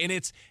 over there. And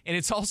it's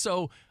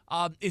also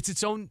it's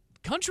its own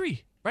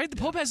country, right? The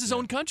Pope has his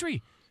own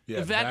country.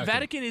 Yeah, the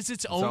Vatican is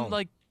its own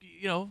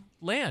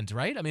land,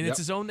 right? I mean, it's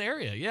its own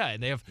area. Yeah,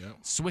 and they have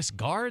Swiss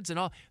guards and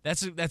all.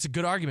 That's a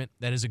good argument.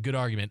 That is a good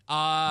argument.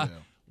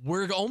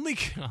 We're only.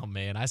 Oh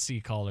man, I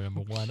see caller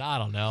number 1. I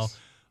don't know.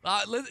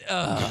 What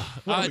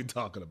are we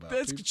talking about?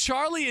 That's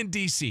Charlie in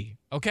DC.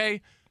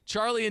 Okay,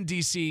 Charlie in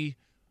DC.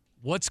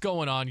 What's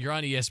going on? You're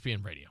on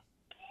ESPN Radio.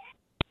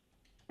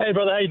 Hey,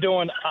 brother, how you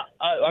doing?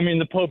 I mean,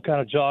 the Pope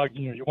kind of jogged.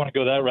 You want to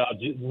go that route,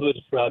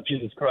 religious route,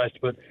 Jesus Christ,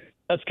 but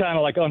that's kind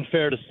of like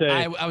unfair to say.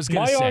 I was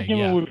going to say, my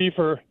argument would be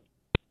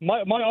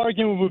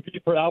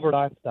for Albert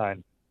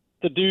Einstein.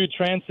 The dude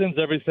transcends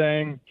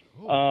everything.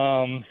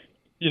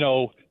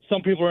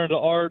 Some people are into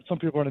art, some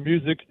people are into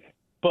music,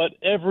 but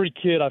every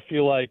kid, I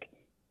feel like,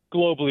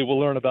 globally will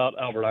learn about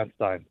Albert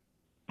Einstein.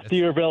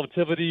 Theory of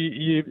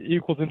relativity, E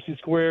equals MC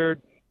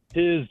squared.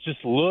 His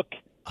just look.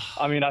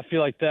 I mean, I feel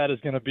like that is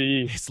going to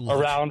be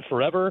around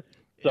forever.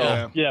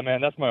 So, yeah,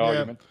 man, that's my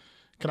argument.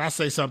 Can I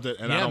say something?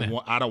 And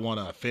I don't want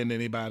to offend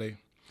anybody.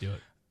 Do it.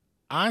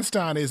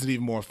 Einstein isn't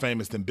even more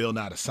famous than Bill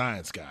Nye the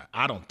Science Guy.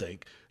 I don't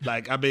think.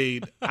 I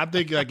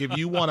think if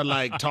you want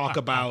to talk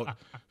about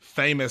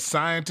famous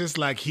scientists,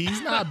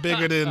 he's not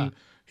bigger than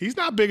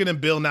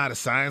Bill Nye the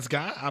Science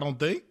Guy. I don't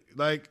think.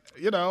 I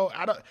don't.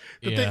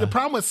 The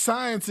problem with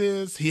science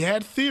is he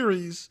had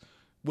theories,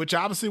 which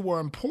obviously were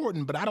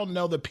important, but I don't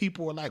know that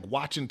people were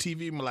watching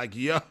TV and were like,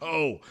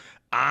 "Yo,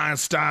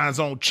 Einstein's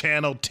on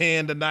Channel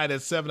 10 tonight at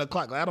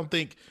 7:00." I don't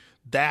think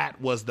that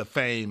was the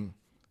fame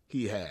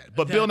he had.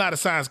 But Bill Nye the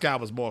Science Guy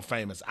was more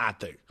famous, I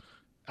think.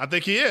 I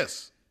think he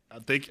is. I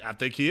think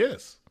he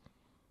is.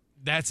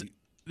 That's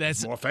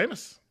more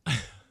famous.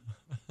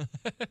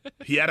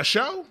 He had a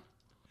show.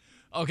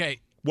 Okay.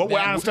 What were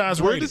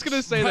Einstein's We're ratings? just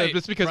going to say that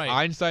just because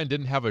Einstein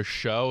didn't have a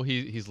show,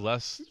 he's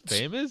less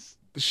famous?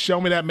 Show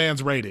me that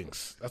man's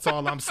ratings. That's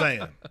all I'm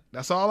saying.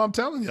 That's all I'm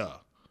telling y'all.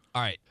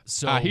 All right.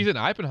 So he's in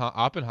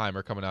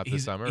Oppenheimer coming out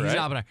this summer, right?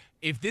 Oppenheimer.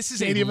 If this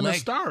is ain't even a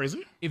star, is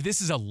he? If this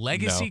is a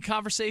legacy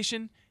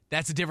conversation,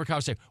 that's a different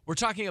conversation. We're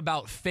talking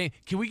about fame.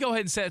 Can we go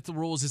ahead and set the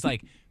rules as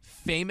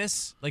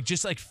famous,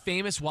 just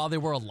famous while they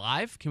were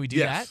alive? Can we do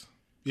that?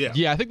 Yeah.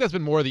 Yeah, I think that's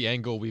been more the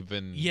angle we've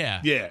been. Yeah.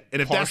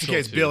 And if that's the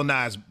case, Bill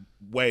Nye's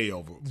way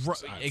over.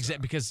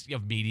 Exactly, because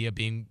of media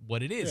being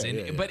what it is.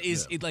 But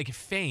is it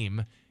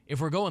fame? If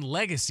we're going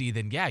legacy,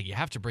 then you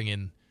have to bring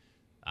in,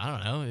 I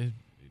don't know.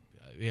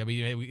 I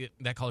mean,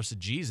 that calls to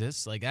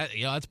Jesus.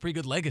 That's pretty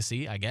good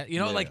legacy, I guess.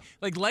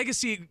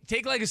 Legacy,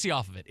 take legacy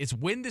off of it. It's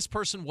when this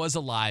person was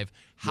alive,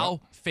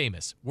 how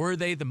famous. Were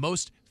they the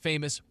most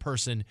famous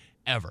person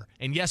ever?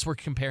 And yes, we're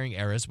comparing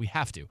eras. We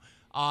have to.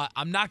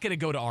 I'm not going to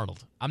go to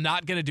Arnold. I'm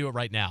not going to do it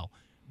right now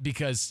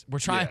because we're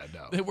trying.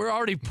 We're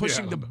already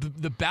pushing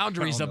the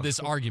boundaries of this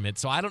argument.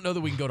 So I don't know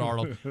that we can go to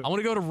Arnold. I want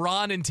to go to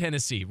Ron in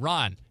Tennessee.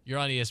 Ron, you're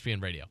on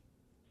ESPN Radio.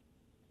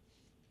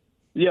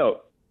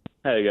 Yo.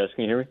 Hey, guys.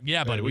 Can you hear me?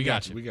 Yeah, buddy. We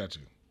got you. We got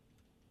you.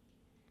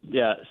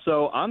 Yeah.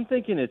 So I'm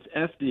thinking it's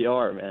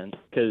FDR, man,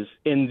 because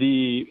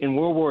in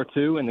World War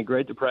II, in the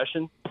Great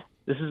Depression,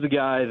 this is the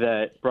guy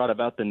that brought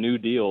about the New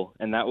Deal,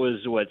 and that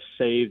was what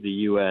saved the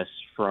U.S.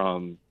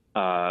 from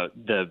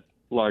the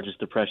largest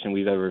depression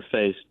we've ever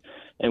faced.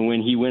 And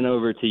when he went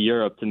over to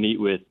Europe to meet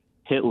with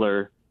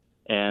Hitler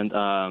and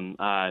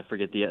I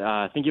forget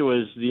I think it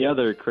was the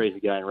other crazy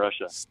guy in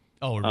Russia.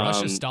 Oh,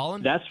 Russia,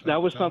 Stalin?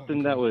 That was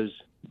something that was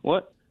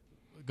what?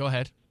 Go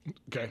ahead.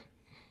 Okay.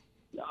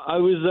 I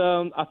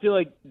feel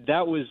like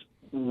that was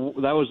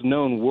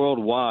known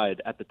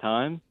worldwide at the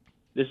time.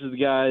 This is the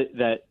guy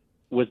that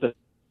was the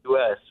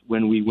U.S.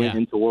 when we went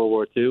into World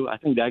War II. I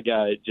think that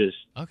guy just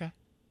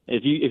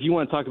If you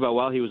want to talk about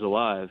while he was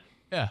alive,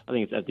 yeah, I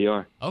think it's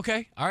FDR.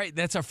 Okay, all right,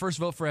 that's our first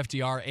vote for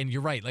FDR, and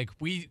you're right. Like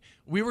we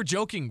were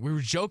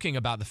joking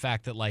about the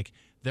fact that like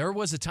there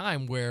was a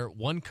time where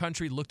one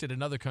country looked at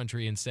another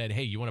country and said,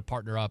 "Hey, you want to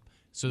partner up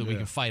so that we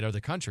can fight other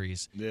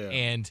countries?" Yeah.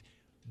 And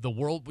the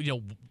world,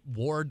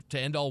 war to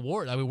end all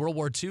war. I mean, World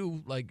War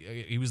II, like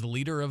he was the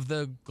leader of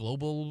the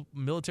global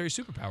military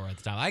superpower at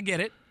the time. I get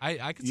it.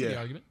 I can see the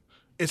argument.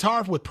 It's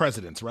hard with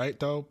presidents, right,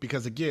 though?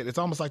 Because, again, it's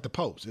almost like the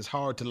popes. It's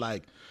hard to,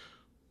 like,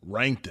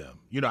 rank them.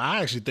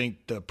 I actually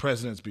think the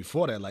presidents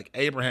before that, like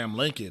Abraham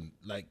Lincoln,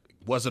 like,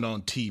 wasn't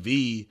on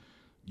TV,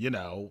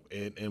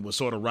 and was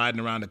sort of riding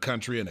around the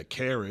country in a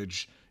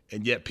carriage,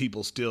 and yet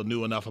people still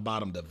knew enough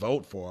about him to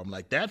vote for him.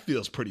 Like, that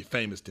feels pretty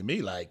famous to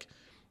me. Like,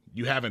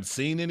 you haven't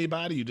seen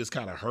anybody, you just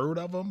kind of heard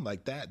of them.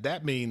 Like,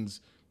 that means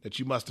that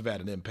you must have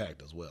had an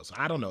impact as well. So,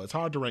 I don't know. It's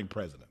hard to rank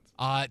presidents.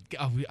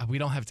 We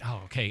don't have to.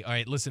 Oh, okay. All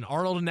right. Listen,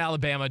 Arnold in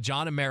Alabama,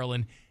 John in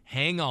Maryland.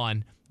 Hang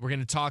on. We're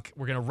going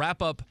to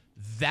wrap up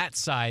that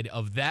side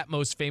of that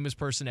most famous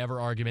person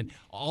ever argument.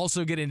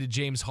 Also get into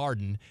James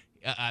Harden.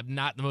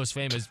 Not the most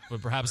famous,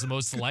 but perhaps the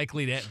most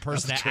likely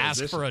person to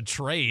ask for a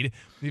trade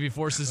if he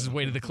forces his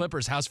way to the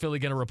Clippers. How's Philly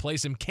going to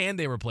replace him? Can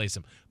they replace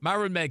him?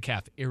 Myron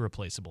Metcalf,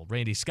 irreplaceable.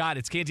 Randy Scott,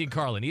 it's Canty and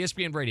Carlin,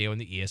 ESPN Radio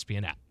and the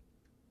ESPN app.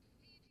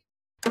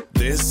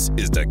 This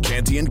is the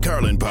Canty and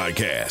Carlin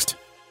podcast.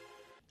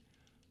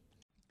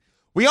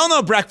 We all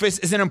know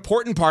breakfast is an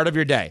important part of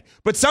your day,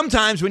 but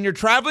sometimes when you're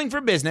traveling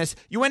for business,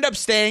 you end up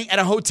staying at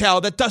a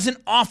hotel that doesn't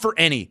offer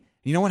any.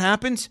 You know what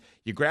happens?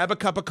 You grab a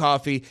cup of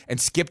coffee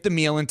and skip the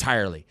meal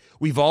entirely.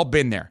 We've all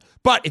been there.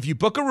 But if you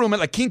book a room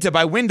at La Quinta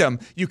by Wyndham,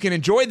 you can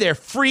enjoy their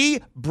free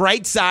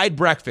Bright Side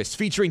breakfast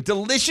featuring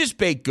delicious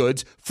baked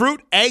goods,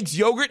 fruit, eggs,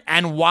 yogurt,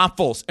 and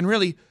waffles. And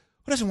really,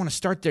 who doesn't want to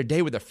start their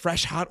day with a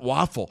fresh hot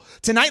waffle?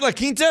 Tonight, La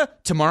Quinta,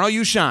 tomorrow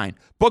you shine.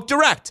 Book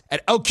direct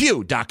at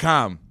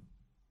lq.com.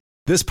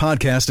 This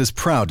podcast is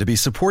proud to be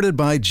supported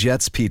by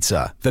Jets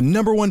Pizza, the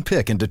 #1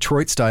 pick in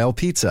Detroit-style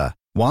pizza.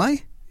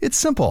 Why? It's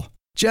simple.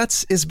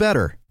 Jets is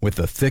better. With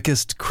the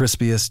thickest,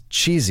 crispiest,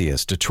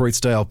 cheesiest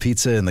Detroit-style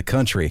pizza in the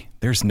country,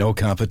 there's no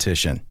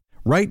competition.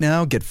 Right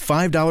now, get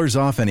 $5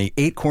 off any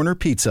 8-corner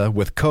pizza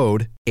with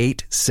code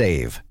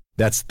 8SAVE.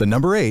 That's the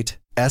number 8,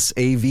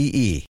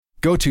 S-A-V-E.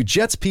 Go to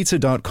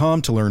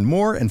jetspizza.com to learn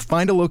more and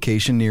find a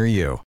location near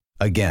you.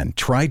 Again,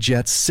 try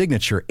Jet's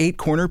signature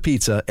 8-corner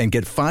pizza and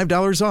get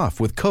 $5 off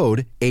with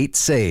code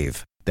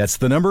 8SAVE. That's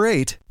the number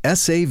 8,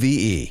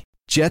 S-A-V-E.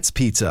 Jet's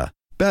Pizza.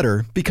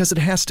 Better because it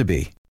has to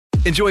be.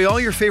 Enjoy all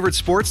your favorite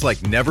sports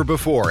like never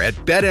before at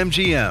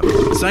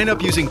BetMGM. Sign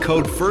up using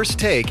code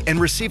FIRSTTAKE and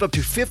receive up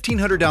to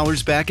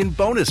 $1,500 back in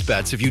bonus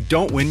bets if you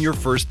don't win your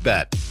first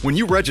bet. When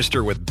you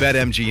register with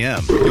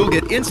BetMGM, you'll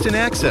get instant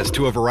access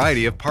to a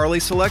variety of parlay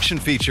selection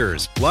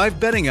features,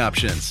 live betting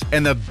options,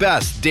 and the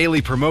best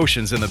daily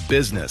promotions in the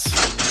business.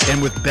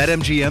 And with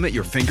BetMGM at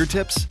your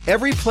fingertips,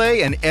 every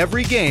play and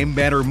every game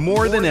matter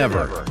more than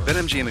ever.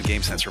 BetMGM and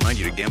GameSense remind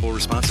you to gamble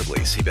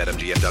responsibly. See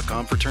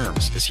BetMGM.com for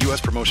terms. This U.S.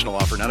 promotional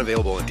offer not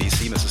available in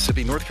D.C.,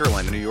 Mississippi, North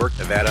Carolina, New York,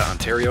 Nevada,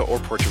 Ontario, or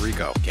Puerto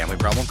Rico. Gambling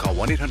problem? Call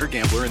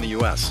 1-800-GAMBLER in the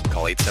U.S.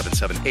 Call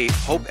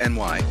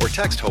 877-8-HOPE-NY or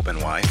text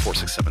HOPE-NY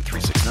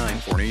 467-369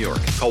 for New York.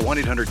 Call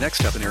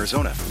 1-800-NEXT-STEP in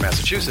Arizona. For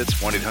Massachusetts,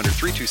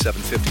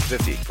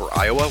 1-800-327-5050. For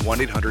Iowa,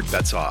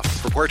 1-800-BETS-OFF.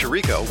 For Puerto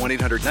Rico,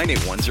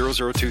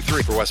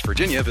 1-800-981-0023. For West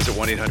Virginia, visit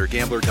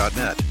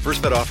 1-800-GAMBLER.net.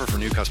 First bet offer for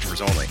new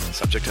customers only.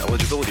 Subject to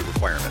eligibility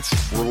requirements.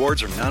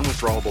 Rewards are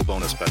non-withdrawable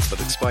bonus bets that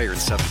expire in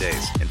 7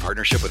 days. In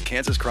partnership with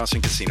Kansas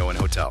Crossing Casino and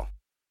Hotel.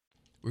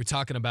 We were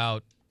talking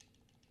about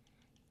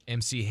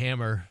MC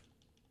Hammer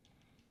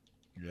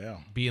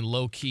being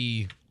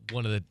low-key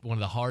one of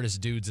the hardest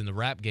dudes in the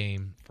rap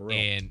game. For real.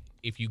 And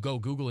if you go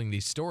Googling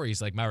these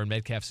stories, like Myron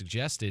Metcalf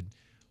suggested,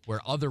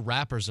 where other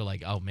rappers are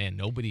like, oh, man,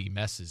 nobody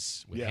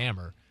messes with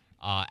Hammer,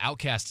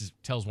 Outkast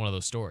tells one of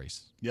those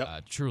stories.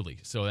 Truly.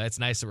 So that's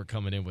nice that we're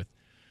coming in with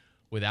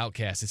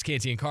Outkast. It's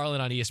Canty and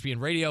Carlin on ESPN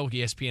Radio,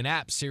 ESPN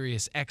app,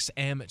 Sirius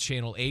XM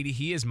Channel 80.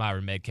 He is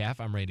Myron Metcalf.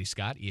 I'm Randy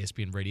Scott.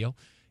 ESPN Radio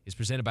is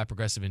presented by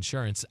Progressive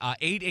Insurance.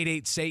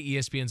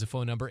 888-SAY-ESPN is the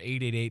phone number,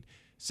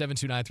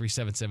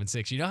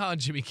 888-729-3776. You know how on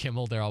Jimmy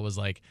Kimmel they're always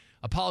like,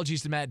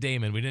 apologies to Matt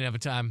Damon. We didn't have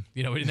time.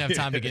 We didn't have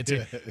time to get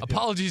to.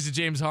 Apologies to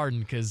James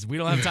Harden because we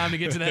don't have time to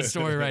get to that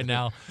story right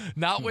now.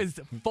 Not with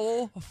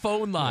full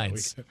phone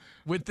lines.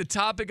 With the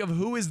topic of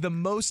who is the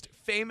most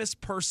famous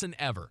person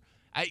ever.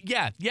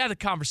 The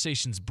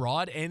conversation's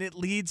broad and it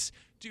leads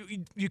to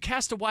you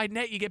cast a wide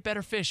net, you get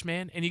better fish,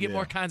 man, and you get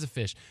more kinds of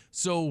fish.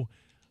 So.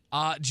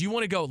 Do you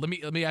want to go? Let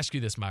me ask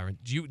you this, Myron.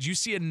 Do you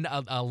see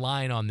a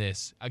line on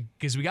this?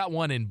 Because we got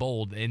one in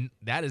bold, and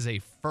that is a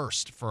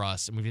first for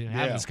us. And we've been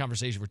having this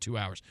conversation for 2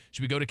 hours.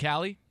 Should we go to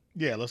Cali?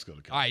 Yeah, let's go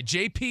to Cali. All right,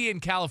 JP in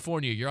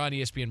California. You're on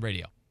ESPN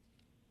Radio.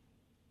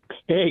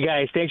 Hey,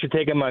 guys. Thanks for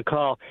taking my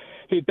call.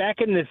 Hey,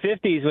 back in the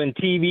 50s when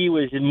TV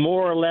was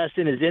more or less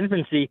in its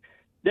infancy,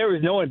 there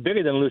was no one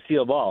bigger than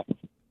Lucille Ball.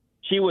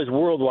 She was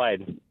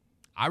worldwide.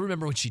 I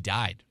remember when she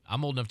died.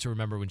 I'm old enough to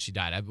remember when she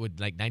died. I would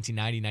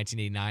 1990,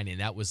 1989,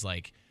 and that was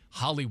like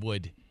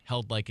Hollywood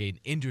held like an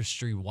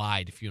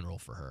industry-wide funeral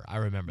for her. I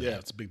remember that. Yeah,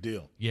 it's a big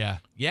deal. Yeah,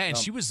 and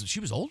she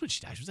was old when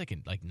she died. She was like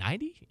in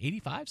 90,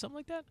 85, something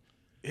like that.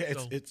 Yeah,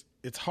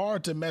 it's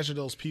hard to measure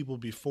those people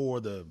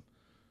before the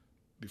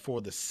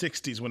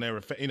 60s when they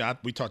were,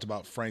 we talked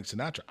about Frank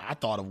Sinatra. I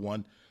thought of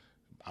one.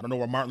 I don't know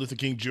where Martin Luther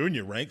King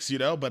Jr. ranks,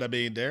 but I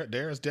mean,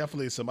 there's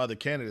definitely some other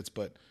candidates,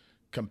 but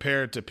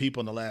compared to people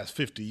in the last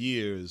 50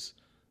 years,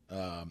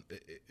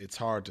 it's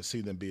hard to see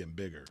them being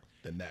bigger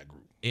than that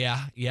group.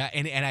 Yeah,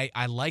 and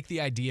I like the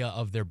idea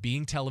of there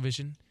being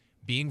television,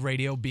 being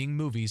radio, being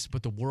movies,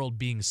 but the world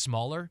being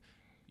smaller.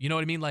 You know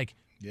what I mean? Like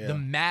the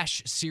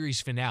MASH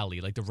series finale,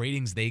 like the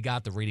ratings they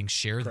got, the ratings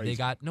share that they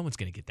got, no one's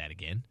going to get that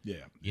again.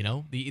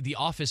 Yeah. The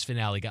Office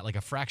finale got like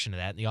a fraction of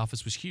that, and The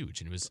Office was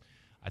huge, and it was,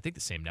 I think,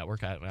 the same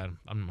network.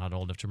 I'm not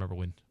old enough to remember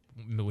when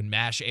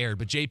MASH aired,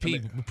 but JP,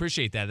 we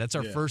appreciate that. That's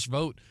our first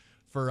vote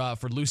for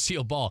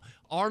Lucille Ball.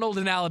 Arnold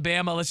in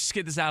Alabama, let's just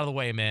get this out of the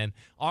way, man.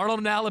 Arnold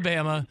in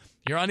Alabama,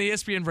 you're on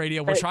ESPN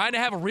Radio. We're trying to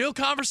have a real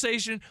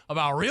conversation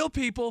about real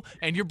people,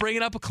 and you're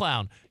bringing up a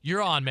clown.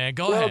 You're on, man.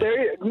 Go ahead.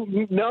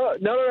 No.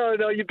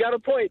 You've got a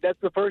point. That's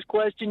the first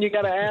question you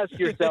got to ask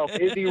yourself.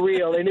 Is he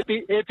real? And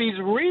if he's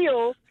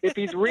real,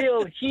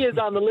 he is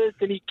on the list,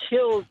 and he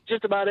kills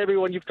just about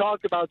everyone you've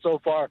talked about so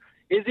far.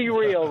 Is he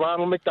real,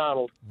 Ronald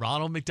McDonald?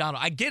 Ronald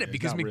McDonald. I get it,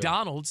 because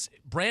McDonald's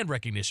brand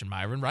recognition,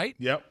 Myron, right?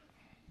 Yep.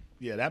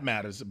 Yeah, that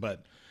matters,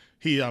 but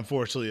he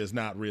unfortunately is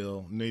not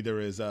real.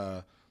 Neither is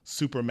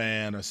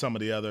Superman or some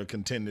of the other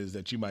contenders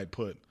that you might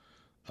put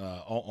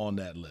on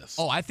that list.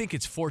 Oh, I think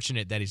it's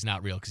fortunate that he's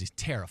not real because he's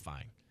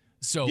terrifying.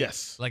 So,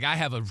 yes. Like, I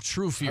have a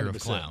true fear 100%.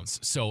 of clowns.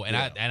 So,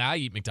 I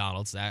eat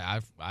McDonald's.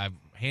 I've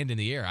hand in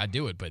the air. I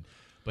do it,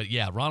 but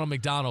yeah, Ronald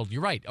McDonald.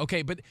 You're right.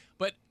 Okay, but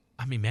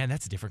I mean, man,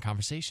 that's a different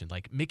conversation.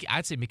 Like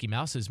I'd say Mickey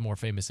Mouse is more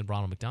famous than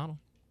Ronald McDonald.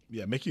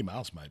 Yeah, Mickey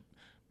Mouse might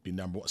be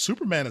number one.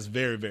 Superman is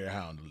very, very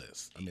high on the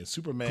list. I mean,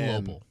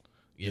 Superman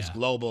is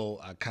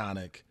global,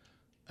 iconic.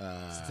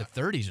 It's the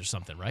 30s or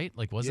something, right?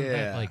 Like, wasn't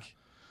that like?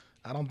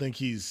 I don't think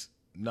he's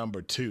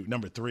number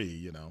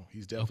 3.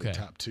 He's definitely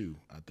top 2.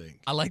 I think.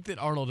 I like that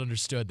Arnold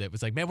understood that. It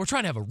was like, man, we're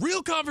trying to have a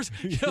real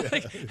conversation.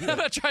 I'm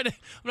not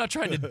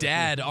trying to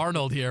dad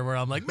Arnold here, where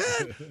I'm like,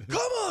 man,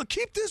 come on,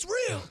 keep this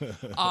real.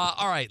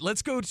 All right,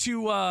 let's go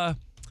to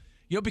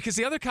because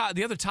the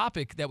other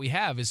topic that we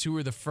have is who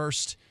are the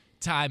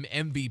first-time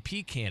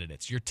MVP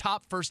candidates. Your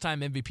top first-time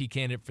MVP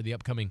candidate for the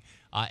upcoming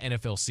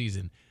NFL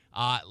season.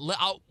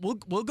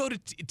 We'll go to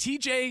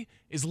TJ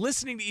is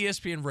listening to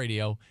ESPN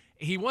Radio.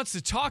 He wants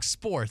to talk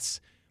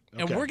sports,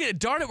 and we're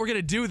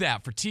gonna do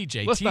that for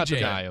TJ. Let's TJ not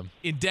deny him.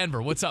 In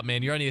Denver. What's up,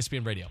 man? You're on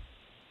ESPN Radio.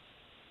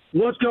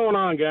 What's going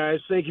on, guys?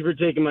 Thank you for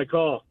taking my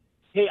call.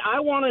 Hey,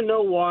 I want to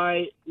know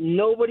why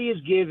nobody is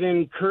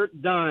giving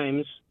Kurt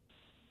Dimes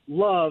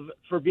love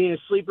for being a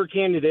sleeper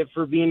candidate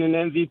for being an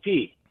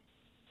MVP.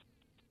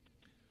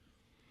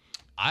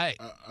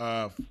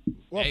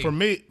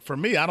 For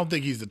me, I don't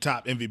think he's the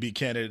top MVP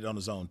candidate on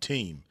his own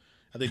team.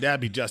 I think that'd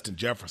be Justin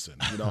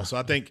Jefferson. So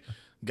I think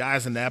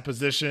guys in that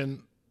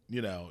position,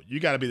 you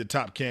got to be the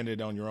top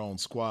candidate on your own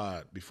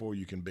squad before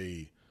you can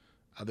be,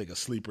 I think, a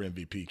sleeper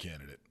MVP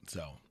candidate.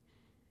 So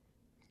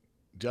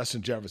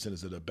Justin Jefferson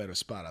is at a better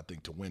spot, I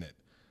think, to win it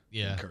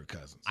than Kirk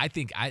Cousins. I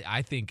think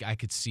I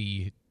could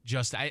see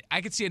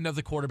I could see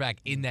another quarterback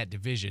in that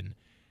division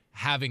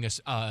having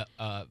a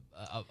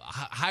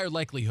higher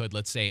likelihood,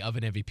 let's say, of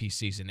an MVP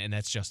season, and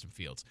that's Justin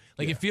Fields.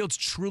 If Fields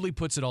truly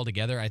puts it all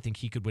together, I think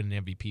he could win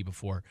an MVP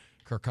before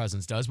Kirk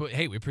Cousins does. But,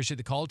 hey, we appreciate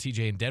the call,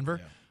 TJ in Denver.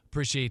 Yeah.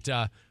 Appreciate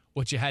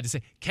what you had to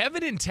say.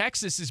 Kevin in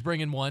Texas is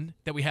bringing one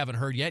that we haven't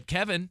heard yet.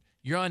 Kevin,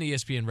 you're on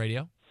ESPN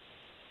Radio.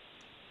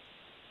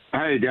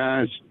 Hey,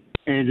 guys.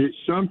 And it's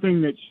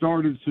something that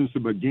started since the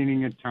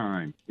beginning of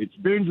time. It's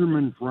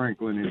Benjamin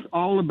Franklin. It's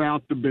all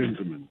about the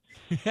Benjamins.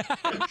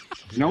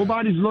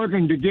 Nobody's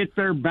looking to get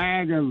their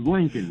bag of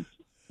Lincolns.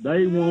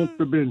 They want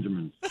the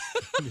Benjamins.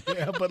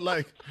 Yeah, but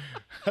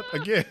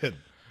again,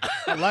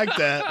 I like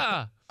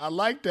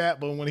that.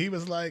 But when he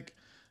was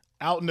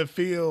out in the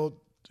field,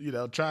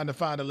 trying to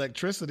find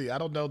electricity, I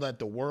don't know that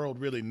the world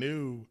really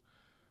knew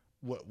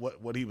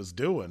what he was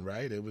doing,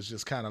 right? It was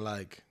just kind of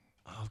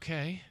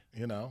okay.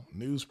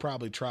 News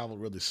probably traveled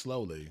really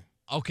slowly.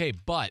 Okay,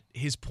 but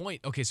his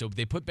point, so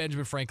they put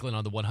Benjamin Franklin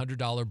on the $100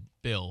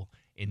 bill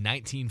in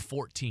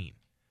 1914.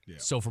 Yeah.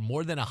 So for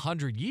more than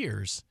 100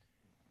 years,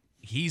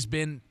 he's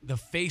been the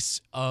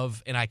face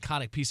of an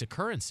iconic piece of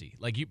currency.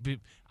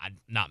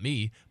 Not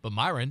me, but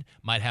Myron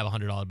might have a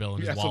 $100 bill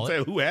in his wallet.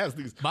 So who has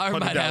these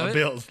 $100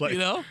 bills?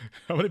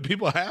 How many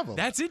people have them?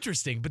 That's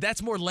interesting, but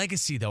that's more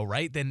legacy, though,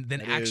 right?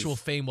 Than actual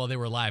fame while they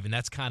were alive, and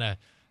that's kind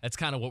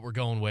of what we're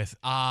going with.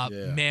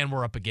 Man,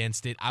 we're up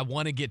against it. I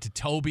want to get to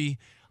Toby.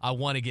 I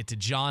want to get to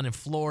John in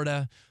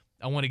Florida.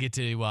 I want to get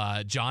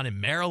to John in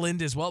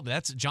Maryland as well.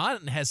 But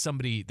John has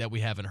somebody that we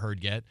haven't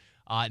heard yet.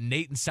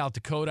 Nate in South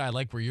Dakota, I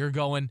like where you're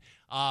going.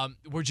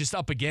 We're just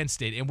up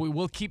against it, and we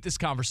will keep this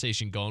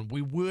conversation going.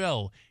 We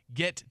will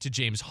get to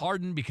James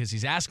Harden because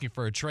he's asking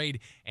for a trade,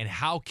 and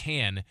how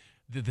can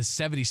the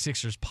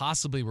 76ers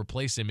possibly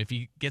replace him if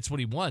he gets what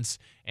he wants,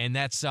 and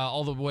that's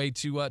all the way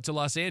to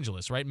Los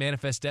Angeles, right?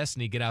 Manifest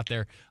destiny, get out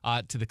there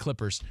to the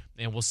Clippers,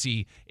 and we'll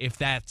see if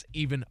that's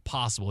even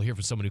possible. We'll hear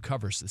from someone who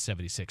covers the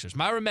 76ers.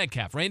 Myra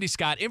Metcalf, Randy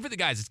Scott, in for the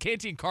guys. It's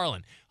Canty and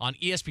Carlin on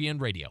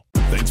ESPN Radio.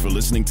 Thanks for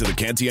listening to the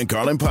Canty and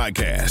Carlin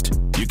podcast.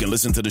 You can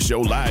listen to the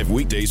show live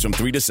weekdays from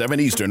 3 to 7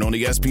 Eastern on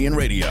ESPN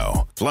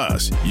Radio.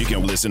 Plus, you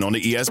can listen on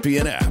the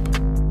ESPN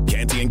app.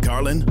 Canty and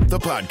Carlin, the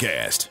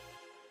podcast.